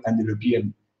government and the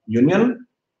European Union.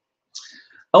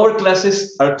 Our classes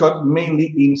are taught mainly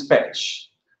in Spanish.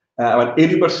 About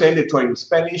 80% are taught in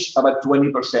Spanish, about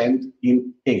 20%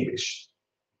 in English.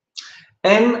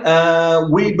 And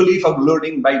we believe of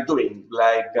learning by doing,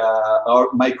 like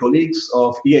my colleagues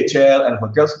of EHL and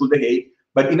Hotel School The Hague.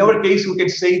 But in our case, we can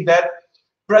say that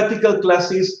practical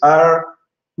classes are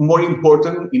more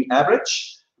important in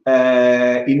average.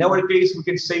 In our case, we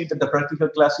can say that the practical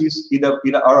classes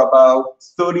are about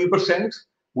 30%,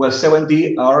 while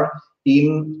 70 are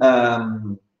in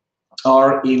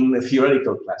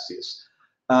theoretical classes.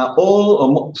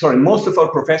 Most of our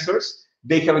professors,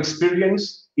 they have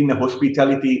experience in the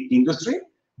hospitality industry.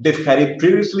 They've had it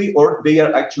previously, or they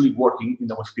are actually working in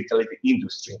the hospitality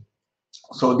industry.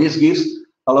 So this gives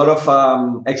a lot of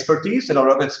expertise and a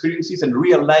lot of experiences and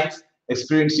real life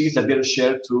experiences that they'll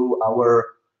share to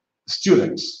our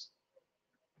students.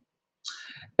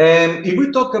 And if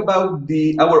we talk about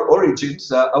our origins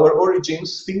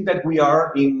think that we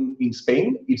are in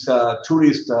Spain. It's a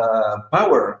tourist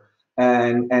power,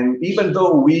 and even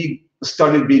though we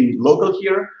started being local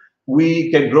here,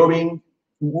 we kept growing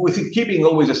with keeping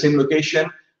always the same location.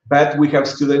 But we have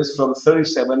students from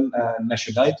 37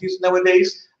 nationalities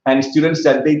nowadays, and students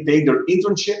that they take their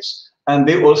internships, and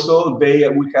we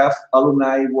have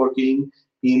alumni working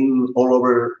in all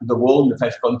over the world, in the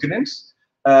 5 continents.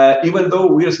 Even though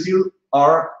we still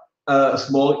are a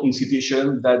small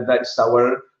institution, that's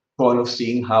our point of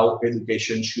seeing how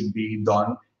education should be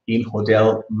done in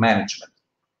hotel management.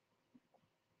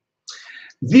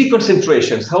 The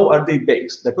concentrations, how are they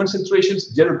based? The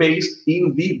concentrations, they're based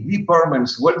in the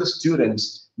departments where the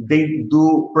students, they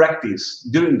do practice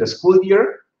during the school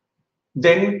year,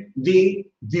 then the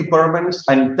departments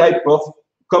and type of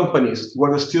companies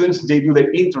where the students, they do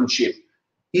their internship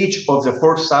each of the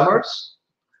 4 summers,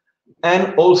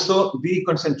 and also the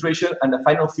concentration and the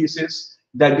final thesis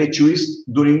that they choose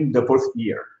during the 4th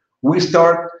year. We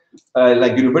start,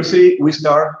 like university, we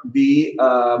start the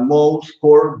most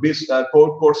core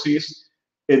courses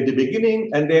at the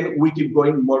beginning, and then we keep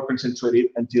going more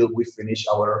concentrated until we finish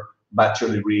our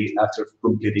bachelor degree after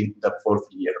completing the 4th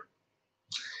year.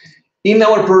 In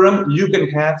our program, you can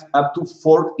have up to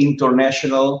 4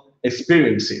 international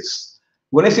experiences.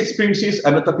 When I say experiences,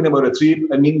 I'm not talking about a trip,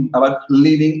 I mean about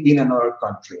living in another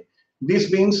country.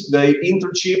 This means the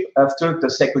internship after the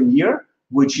 2nd year,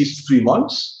 which is 3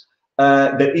 months,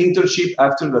 the internship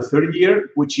after the 3rd year,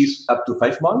 which is up to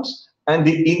 5 months, and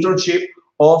the internship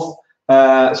of,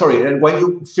 and when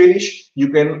you finish, you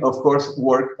can, of course,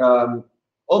 work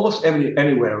almost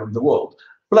anywhere in the world.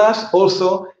 Plus,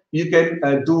 also, you can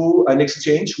do an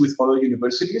exchange with other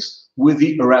universities with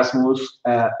the Erasmus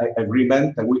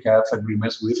agreement, and we have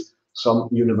agreements with some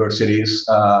universities,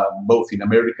 both in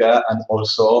America and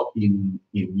also in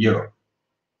Europe.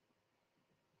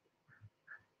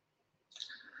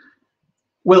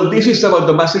 Well, this is about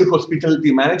the Master in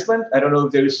Hospitality Management. I don't know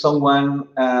if there is someone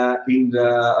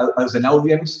as an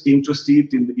audience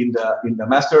interested in the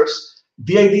Masters.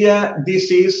 The idea,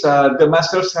 this is, the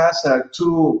Masters has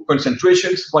 2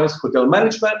 concentrations. One is Hotel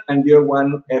Management, and the other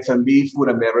one, F&B, Food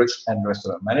and Beverage and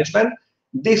Restaurant Management.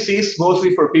 This is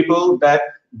mostly for people that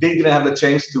they didn't have the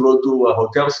chance to go to a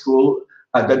hotel school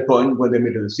at that point when they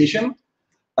made a decision.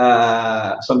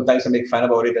 Sometimes I make fun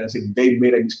about it and I say they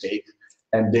made a mistake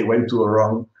and they went to a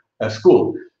wrong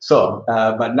school. So,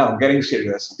 but now getting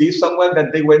serious, this is someone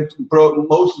that they went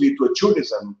mostly to a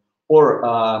tourism or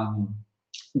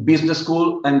business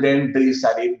school, and then they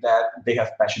decided that they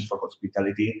have passion for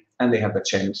hospitality and they have the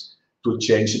chance to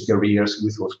change careers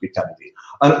with hospitality.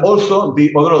 And also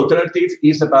the other alternative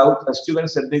is about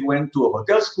students that they went to a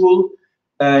hotel school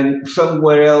and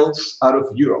somewhere else out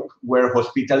of Europe, where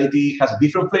hospitality has a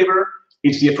different flavor,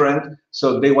 it's different,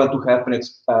 so they want to have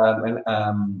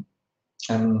an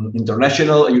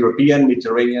international, European,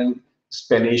 Mediterranean,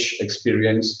 Spanish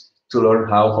experience to learn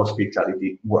how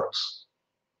hospitality works.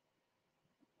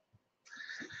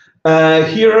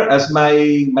 Here, as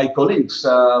my colleagues,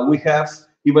 we have,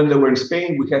 even though we're in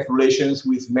Spain, we have relations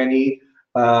with many,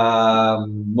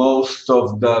 most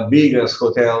of the biggest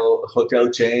hotel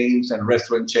chains and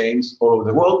restaurant chains all over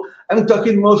the world. I'm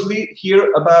talking mostly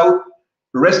here about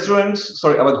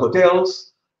about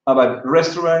hotels, about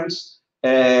restaurants,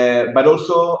 but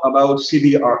also about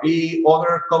CBRE,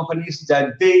 other companies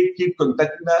that they keep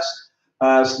contacting us.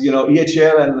 As you know,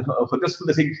 EHL and Hotel School,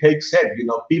 as Heike said, you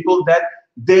know, people that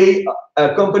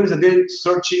companies that they're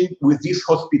searching with this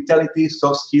hospitality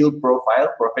soft skill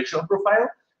profile, professional profile,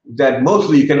 that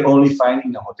mostly you can only find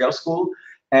in a hotel school.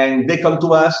 And they come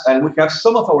to us, and we have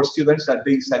some of our students that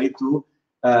they decided to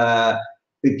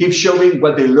they keep showing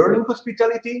what they learn in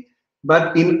hospitality,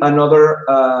 but in another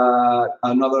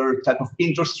type of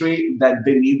industry that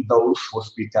they need those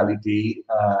hospitality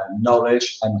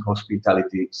knowledge and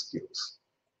hospitality skills.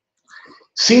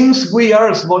 Since we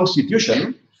are a small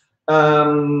institution,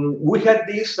 we had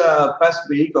this past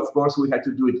week, of course, we had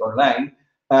to do it online.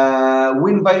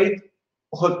 We invited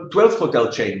 12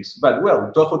 hotel chains, but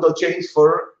well, 12 hotel chains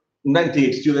for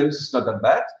 98 students is not that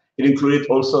bad. It included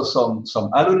also some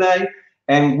alumni,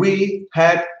 and we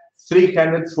had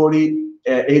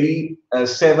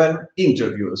 387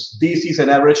 interviews. This is an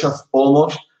average of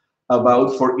almost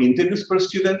about 4 interviews per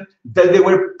student that they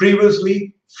were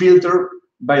previously filtered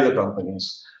by the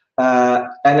companies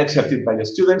and accepted by the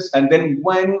students. And then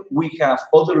when we have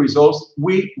all the results,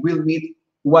 we will meet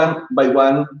one by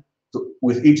one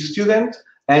with each student,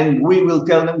 and we will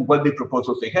tell them what the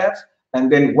proposals they have.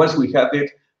 And then once we have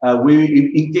it,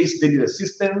 in case they need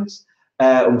assistance,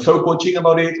 or coaching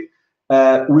about it,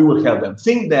 we will help them.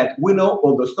 Think that we know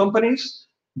all those companies,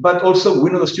 but also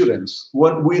we know the students.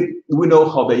 We know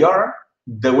how they are,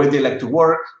 the way they like to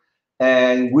work,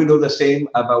 and we know the same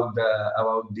about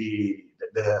the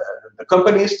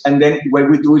companies. And then what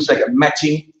we do is like a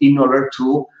matching in order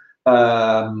to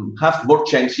have more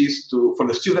chances for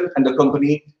the student and the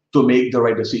company to make the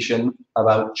right decision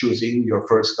about choosing your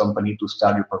first company to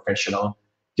start your professional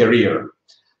career.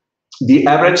 The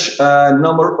average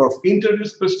number of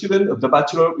interviews per student of the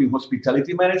Bachelor in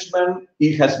Hospitality Management,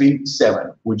 it has been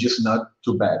 7, which is not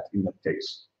too bad in that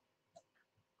case.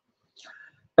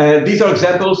 These are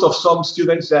examples of some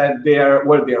students that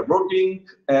where they are working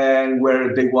and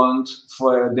where they went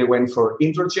for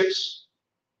internships,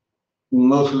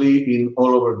 mostly in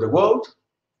all over the world.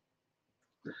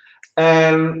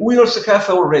 And we also have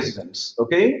our residents,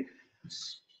 okay?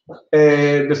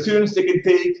 The students, they can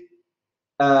take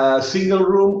a single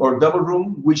room or double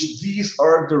room, which these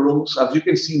are the rooms, as you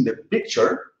can see in the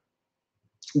picture.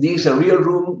 This is a real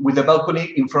room with a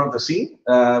balcony in front of the sea.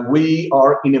 We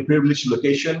are in a privileged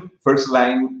location, first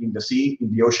line in the sea,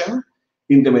 in the ocean,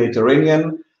 in the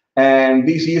Mediterranean. And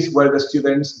this is where the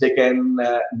students, they can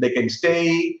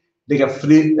stay. They have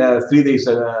 3 days,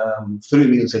 3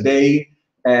 meals a day.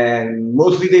 And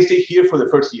mostly they stay here for the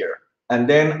first year. And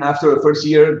then after the first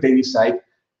year, they decide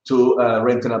to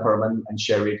rent an apartment and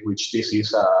share it, which this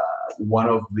is one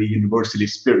of the university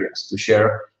experience, to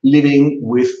share living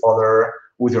with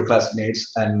your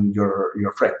classmates and your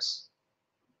friends.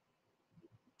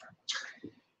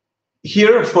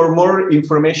 Here, for more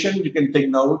information, you can take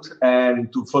note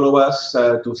and to follow us,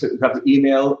 to have the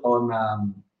email of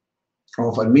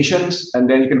admissions, and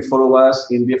then you can follow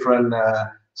us in different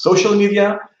social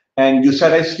media. And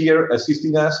Yusara is here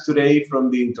assisting us today from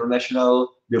the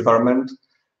International Department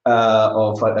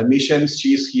of Admissions.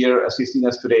 She's here assisting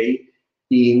us today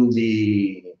in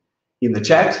the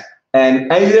chat.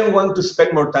 And I didn't want to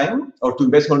spend more time or to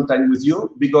invest more time with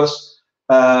you because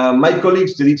my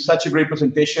colleagues did such a great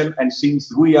presentation, and since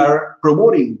we are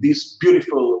promoting this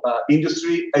beautiful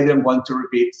industry, I didn't want to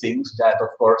repeat things that, of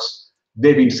course,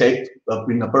 they've been said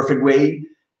in a perfect way.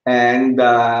 And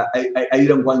I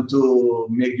didn't want to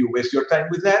make you waste your time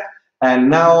with that.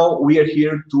 And now we are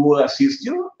here to assist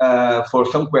you for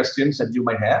some questions that you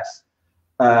might have.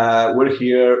 We're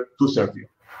here to serve you.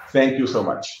 Thank you so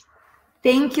much.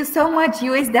 Thank you so much,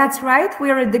 Luis. That's right.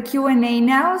 We're at the Q&A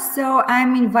now. So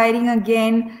I'm inviting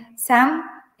again Sam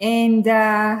and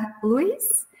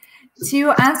Luis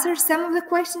to answer some of the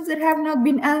questions that have not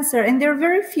been answered. And there are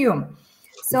very few.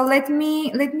 So let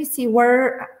me see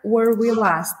where we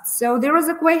last. So there was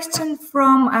a question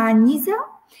from Nisa.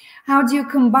 How do you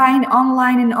combine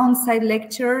online and on-site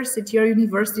lectures at your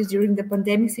universities during the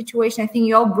pandemic situation? I think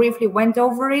you all briefly went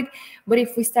over it, but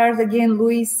if we start again,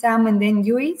 Luis, Sam, and then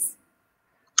Luis.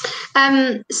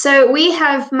 So we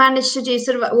have managed to do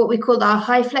sort of what we call our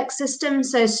high flex system.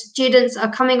 So students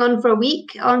are coming on for a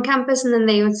week on campus, and then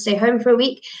they would stay home for a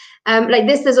week. Like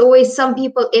this, there's always some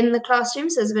people in the classroom,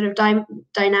 so there's a bit of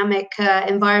dynamic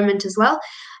environment as well.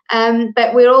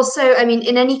 But we're also, I mean,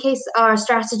 in any case, our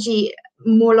strategy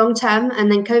more long term,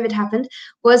 and then COVID happened,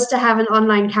 was to have an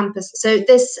online campus. So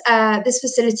this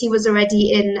facility was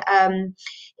already in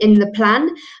the plan,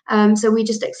 so we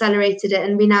just accelerated it,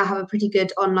 and we now have a pretty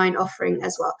good online offering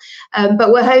as well.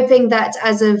 But we're hoping that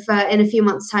as of in a few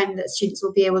months' time, that students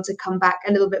will be able to come back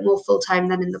a little bit more full time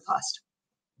than in the past.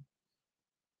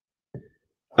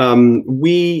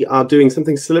 We are doing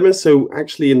something similar. So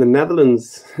actually in the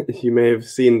Netherlands, you may have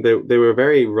seen that they were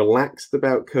very relaxed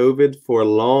about COVID for a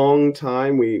long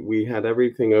time. We had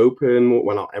everything open,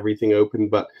 well, not everything open,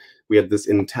 but we had this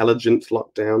intelligent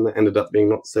lockdown that ended up being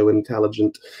not so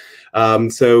intelligent.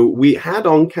 So we had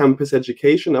on-campus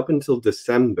education up until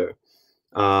December.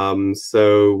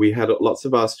 So we had lots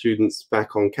of our students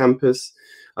back on campus.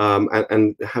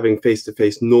 And having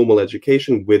face-to-face normal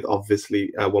education with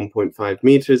obviously 1.5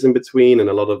 meters in between and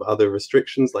a lot of other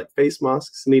restrictions like face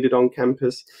masks needed on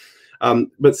campus.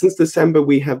 But since December,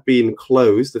 we have been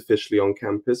closed officially on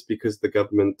campus because the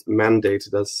government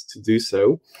mandated us to do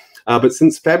so. But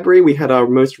since February, we had our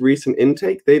most recent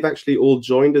intake. They've actually all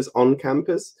joined us on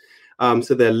campus.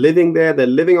 So they're living there, they're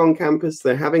living on campus,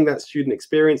 they're having that student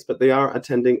experience, but they are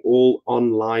attending all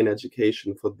online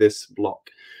education for this block.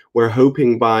 We're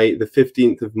hoping by the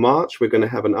 15th of March, we're going to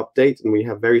have an update, and we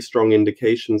have very strong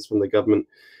indications from the government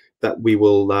that we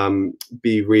will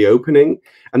be reopening.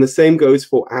 And the same goes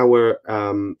for our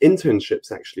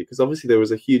internships, actually, because obviously there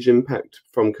was a huge impact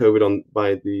from COVID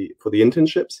for the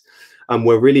internships.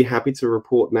 We're really happy to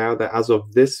report now that as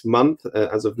of this month,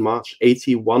 as of March,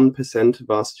 81%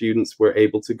 of our students were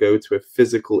able to go to a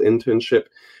physical internship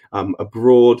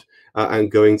abroad and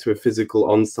going to a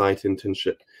physical on-site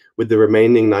internship, with the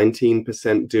remaining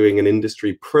 19% doing an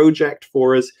industry project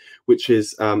for us, which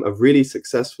is a really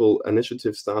successful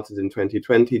initiative started in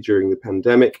 2020 during the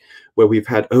pandemic, where we've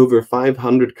had over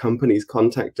 500 companies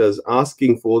contact us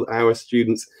asking for our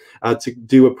students to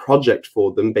do a project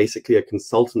for them, basically a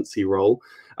consultancy role.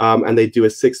 And they do a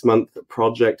 6-month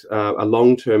project, a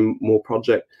long-term more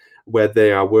project, where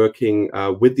they are working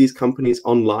with these companies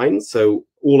online. So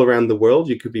all around the world,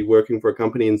 you could be working for a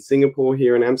company in Singapore,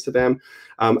 here in Amsterdam,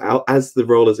 as the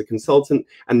role as a consultant,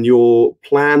 and your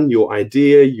plan, your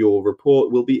idea, your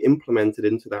report will be implemented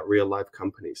into that real life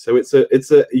company. So it's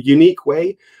a unique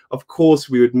way. Of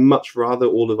course, we would much rather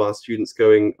all of our students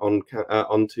going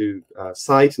onto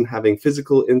site and having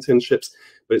physical internships,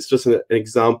 but it's just an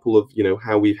example of, you know,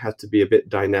 how we've had to be a bit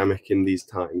dynamic in these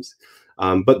times.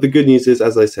 But the good news is,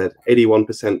 as I said,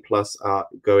 81% plus are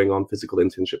going on physical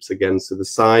internships again. So the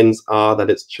signs are that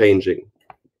it's changing.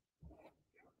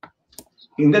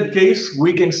 In that case,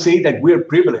 we can say that we are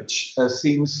privileged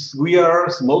since we are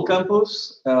a small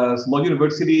campus, small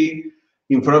university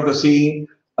in front of the sea.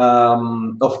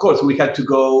 Of course, we had to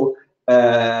go.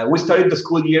 We started the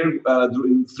school year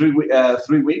during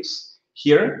 3 weeks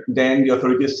here. Then the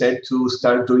authorities said to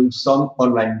start doing some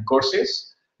online courses.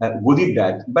 We did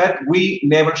that, but we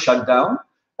never shut down.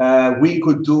 We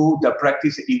could do the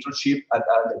practice internship at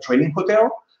the training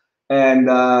hotel, and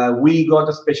we got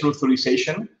a special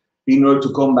authorization in order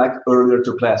to come back earlier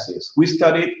to classes. We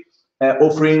started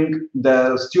offering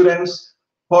the students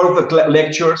part of the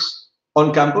lectures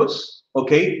on campus,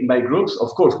 okay, by groups. Of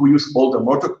course, we use all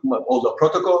the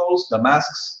protocols, the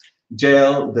masks,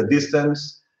 gel, the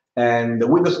distance, and the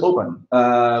windows open.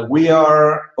 We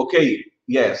are okay,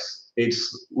 yes.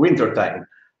 It's winter time,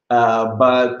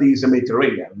 but this is a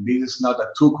Mediterranean. This is not a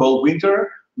too cold winter.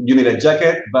 You need a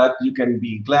jacket, but you can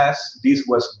be in class. This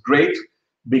was great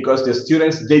because the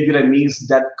students, they didn't miss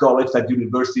that college, that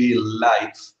university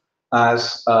life,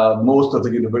 as most of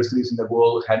the universities in the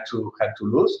world had to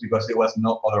lose because there was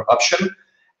no other option.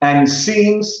 And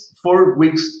since 4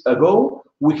 weeks ago,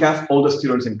 we have all the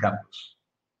students in campus.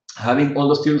 Having all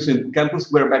the students in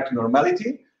campus, we're back to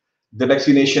normality. The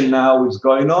vaccination now is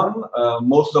going on.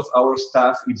 Most of our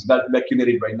staff is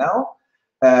vaccinated right now,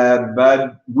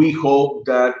 but we hope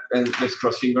that, and let's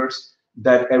cross fingers,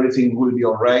 that everything will be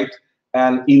all right.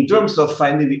 And in terms of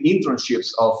finding the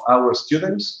internships of our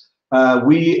students,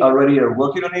 we already are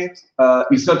working on it.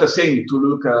 It's not the same to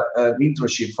look at an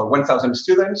internship for 1,000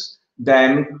 students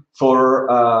than for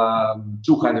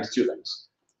 200 students.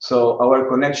 So our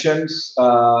connections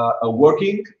are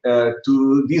working.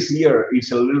 To this year,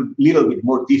 it's a little bit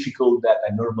more difficult than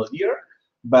a normal year,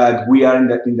 but we are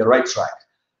in the right track.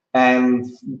 And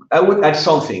I would add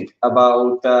something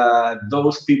about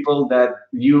those people that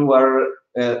you are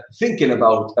thinking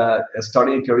about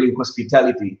starting a career in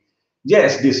hospitality.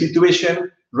 Yes, the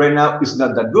situation right now is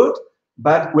not that good,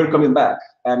 but we're coming back.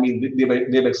 I mean,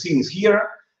 the vaccine is here,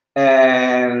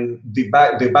 and the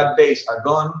bad days are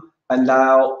gone. And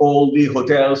now all the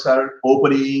hotels are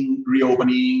opening,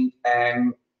 reopening,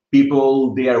 and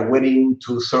people, they are waiting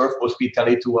to serve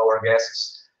hospitality to our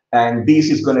guests. And this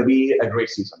is going to be a great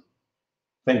season.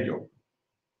 Thank you.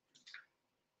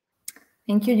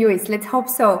 Thank you, Luis. Let's hope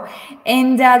so.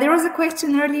 And there was a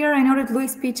question earlier. I know that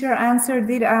Luis Peter answered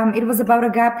it. It was about a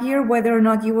gap year, whether or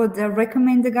not you would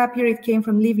recommend a gap year. It came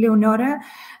from Liv Leonora.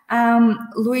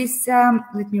 Luis,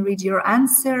 let me read your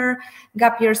answer.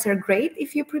 Gap years are great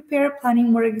if you prepare,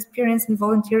 planning work experience and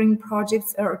volunteering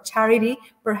projects or charity.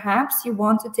 Perhaps you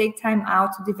want to take time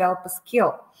out to develop a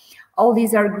skill. All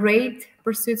these are great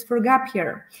pursuits for gap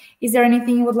year. Is there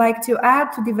anything you would like to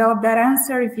add to develop that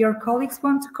answer if your colleagues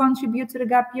want to contribute to the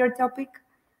gap year topic?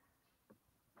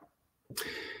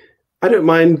 I don't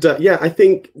mind. Yeah, I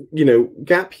think, you know,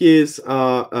 gap years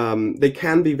are, they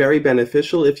can be very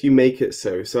beneficial if you make it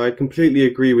so. So I completely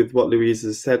agree with what Louise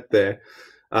has said there.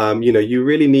 You know, you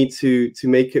really need to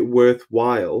make it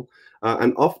worthwhile.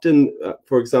 And often,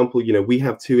 for example, we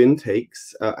have 2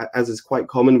 intakes, as is quite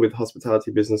common with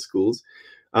hospitality business schools.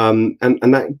 And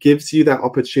that gives you that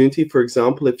opportunity. For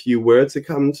example, if you were to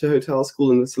come to hotel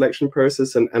school in the selection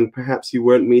process and perhaps you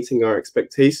weren't meeting our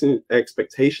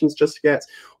expectations just yet,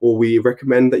 or we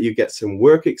recommend that you get some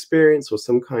work experience or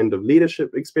some kind of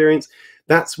leadership experience,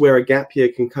 that's where a gap year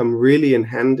can come really in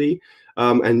handy.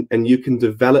 And you can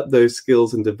develop those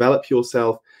skills and develop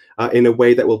yourself in a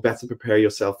way that will better prepare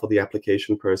yourself for the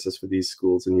application process for these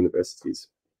schools and universities.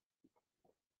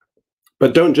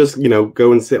 But don't just,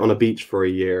 go and sit on a beach for a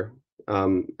year.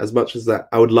 As much as that,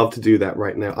 I would love to do that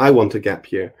right now. I want a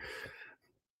gap year.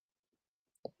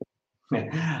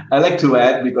 I like to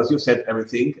add, because you said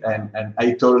everything, and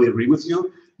I totally agree with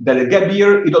you, that a gap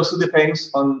year, it also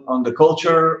depends on the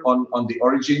culture, on the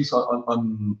origins,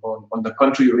 on the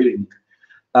country you're in.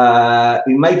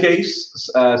 In my case,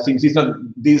 since this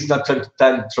is not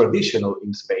that traditional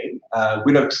in Spain,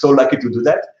 we're not so lucky to do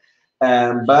that.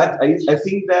 But I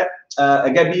think that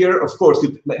a gap year, of course,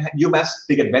 you must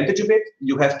take advantage of it.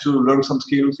 You have to learn some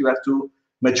skills. You have to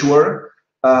mature.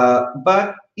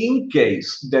 But in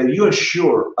case that you are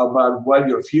sure about what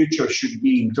your future should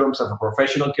be in terms of a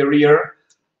professional career,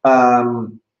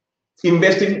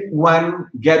 investing 1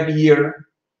 gap year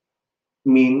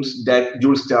means that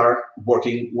you'll start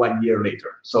working 1 year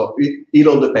later. So it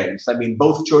all depends. I mean,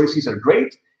 both choices are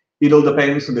great. It all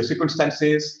depends on the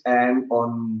circumstances and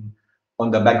on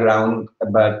the background,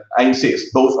 but I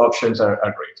insist, both options are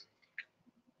great.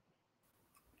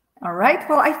 All right,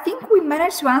 well, I think we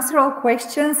managed to answer all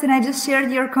questions, and I just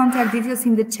shared your contact details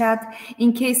in the chat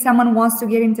in case someone wants to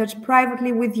get in touch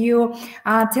privately with you,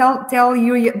 tell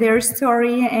you their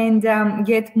story, and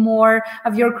get more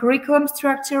of your curriculum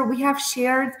structure. We have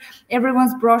shared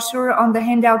everyone's brochure on the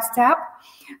handouts tab.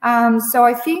 So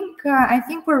I think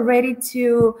we're ready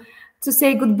to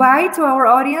say goodbye to our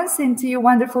audience and to you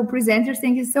wonderful presenters.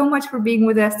 Thank you so much for being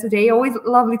with us today. Always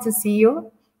lovely to see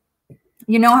you.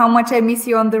 You know how much I miss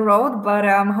you on the road, but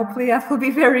hopefully that will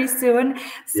be very soon.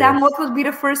 Sam, yes. What will be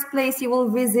the first place you will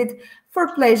visit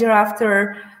for pleasure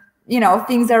after,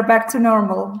 things are back to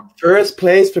normal? First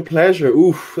place for pleasure?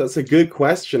 Oof, that's a good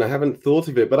question. I haven't thought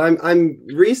of it, but I'm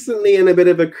recently in a bit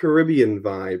of a Caribbean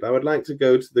vibe. I would like to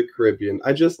go to the Caribbean.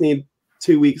 I just need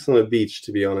 2 weeks on a beach,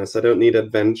 to be honest. I don't need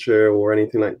adventure or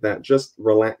anything like that. Just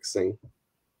relaxing.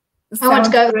 I want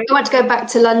to go back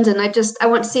to London. I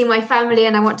want to see my family,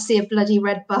 and I want to see a bloody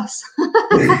red bus.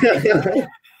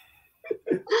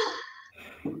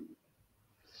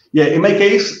 Yeah, in my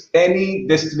case, any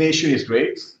destination is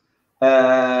great.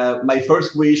 My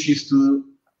first wish is to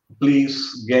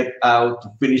please get out,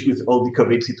 to finish with all the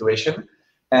COVID situation.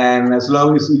 And as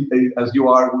long as you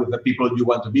are with the people you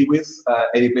want to be with,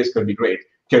 any place can be great.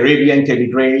 Caribbean can be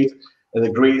great, the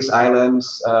Greece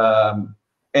islands,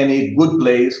 any good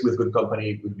place with good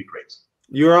company would be great.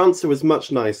 Your answer was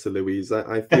much nicer, Louise.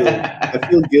 I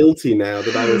feel guilty now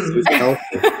that I was so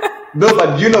selfish. No,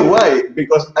 but you know why?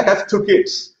 Because I have 2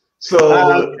 kids. So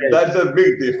that's a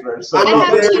big difference. So I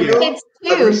have 2 kids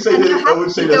too, and you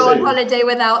have to go on holiday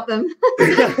without them.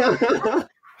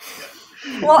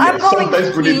 Well, I'm going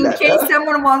skiing in case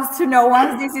someone wants to know.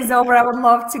 Once this is over, I would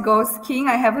love to go skiing.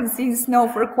 I haven't seen snow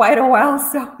for quite a while,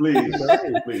 so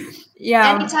please.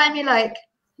 Yeah. Anytime you like.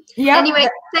 Yeah. Anyway,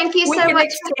 thank you so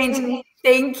much.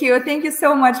 Thank you. Thank you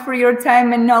so much for your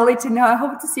time and knowledge, and I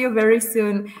hope to see you very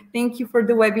soon. Thank you for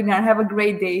the webinar. Have a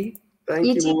great day. Thank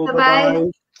you.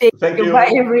 Bye-bye. Thank you.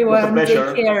 Bye, everyone.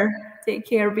 Take care. Take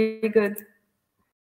care. Be good.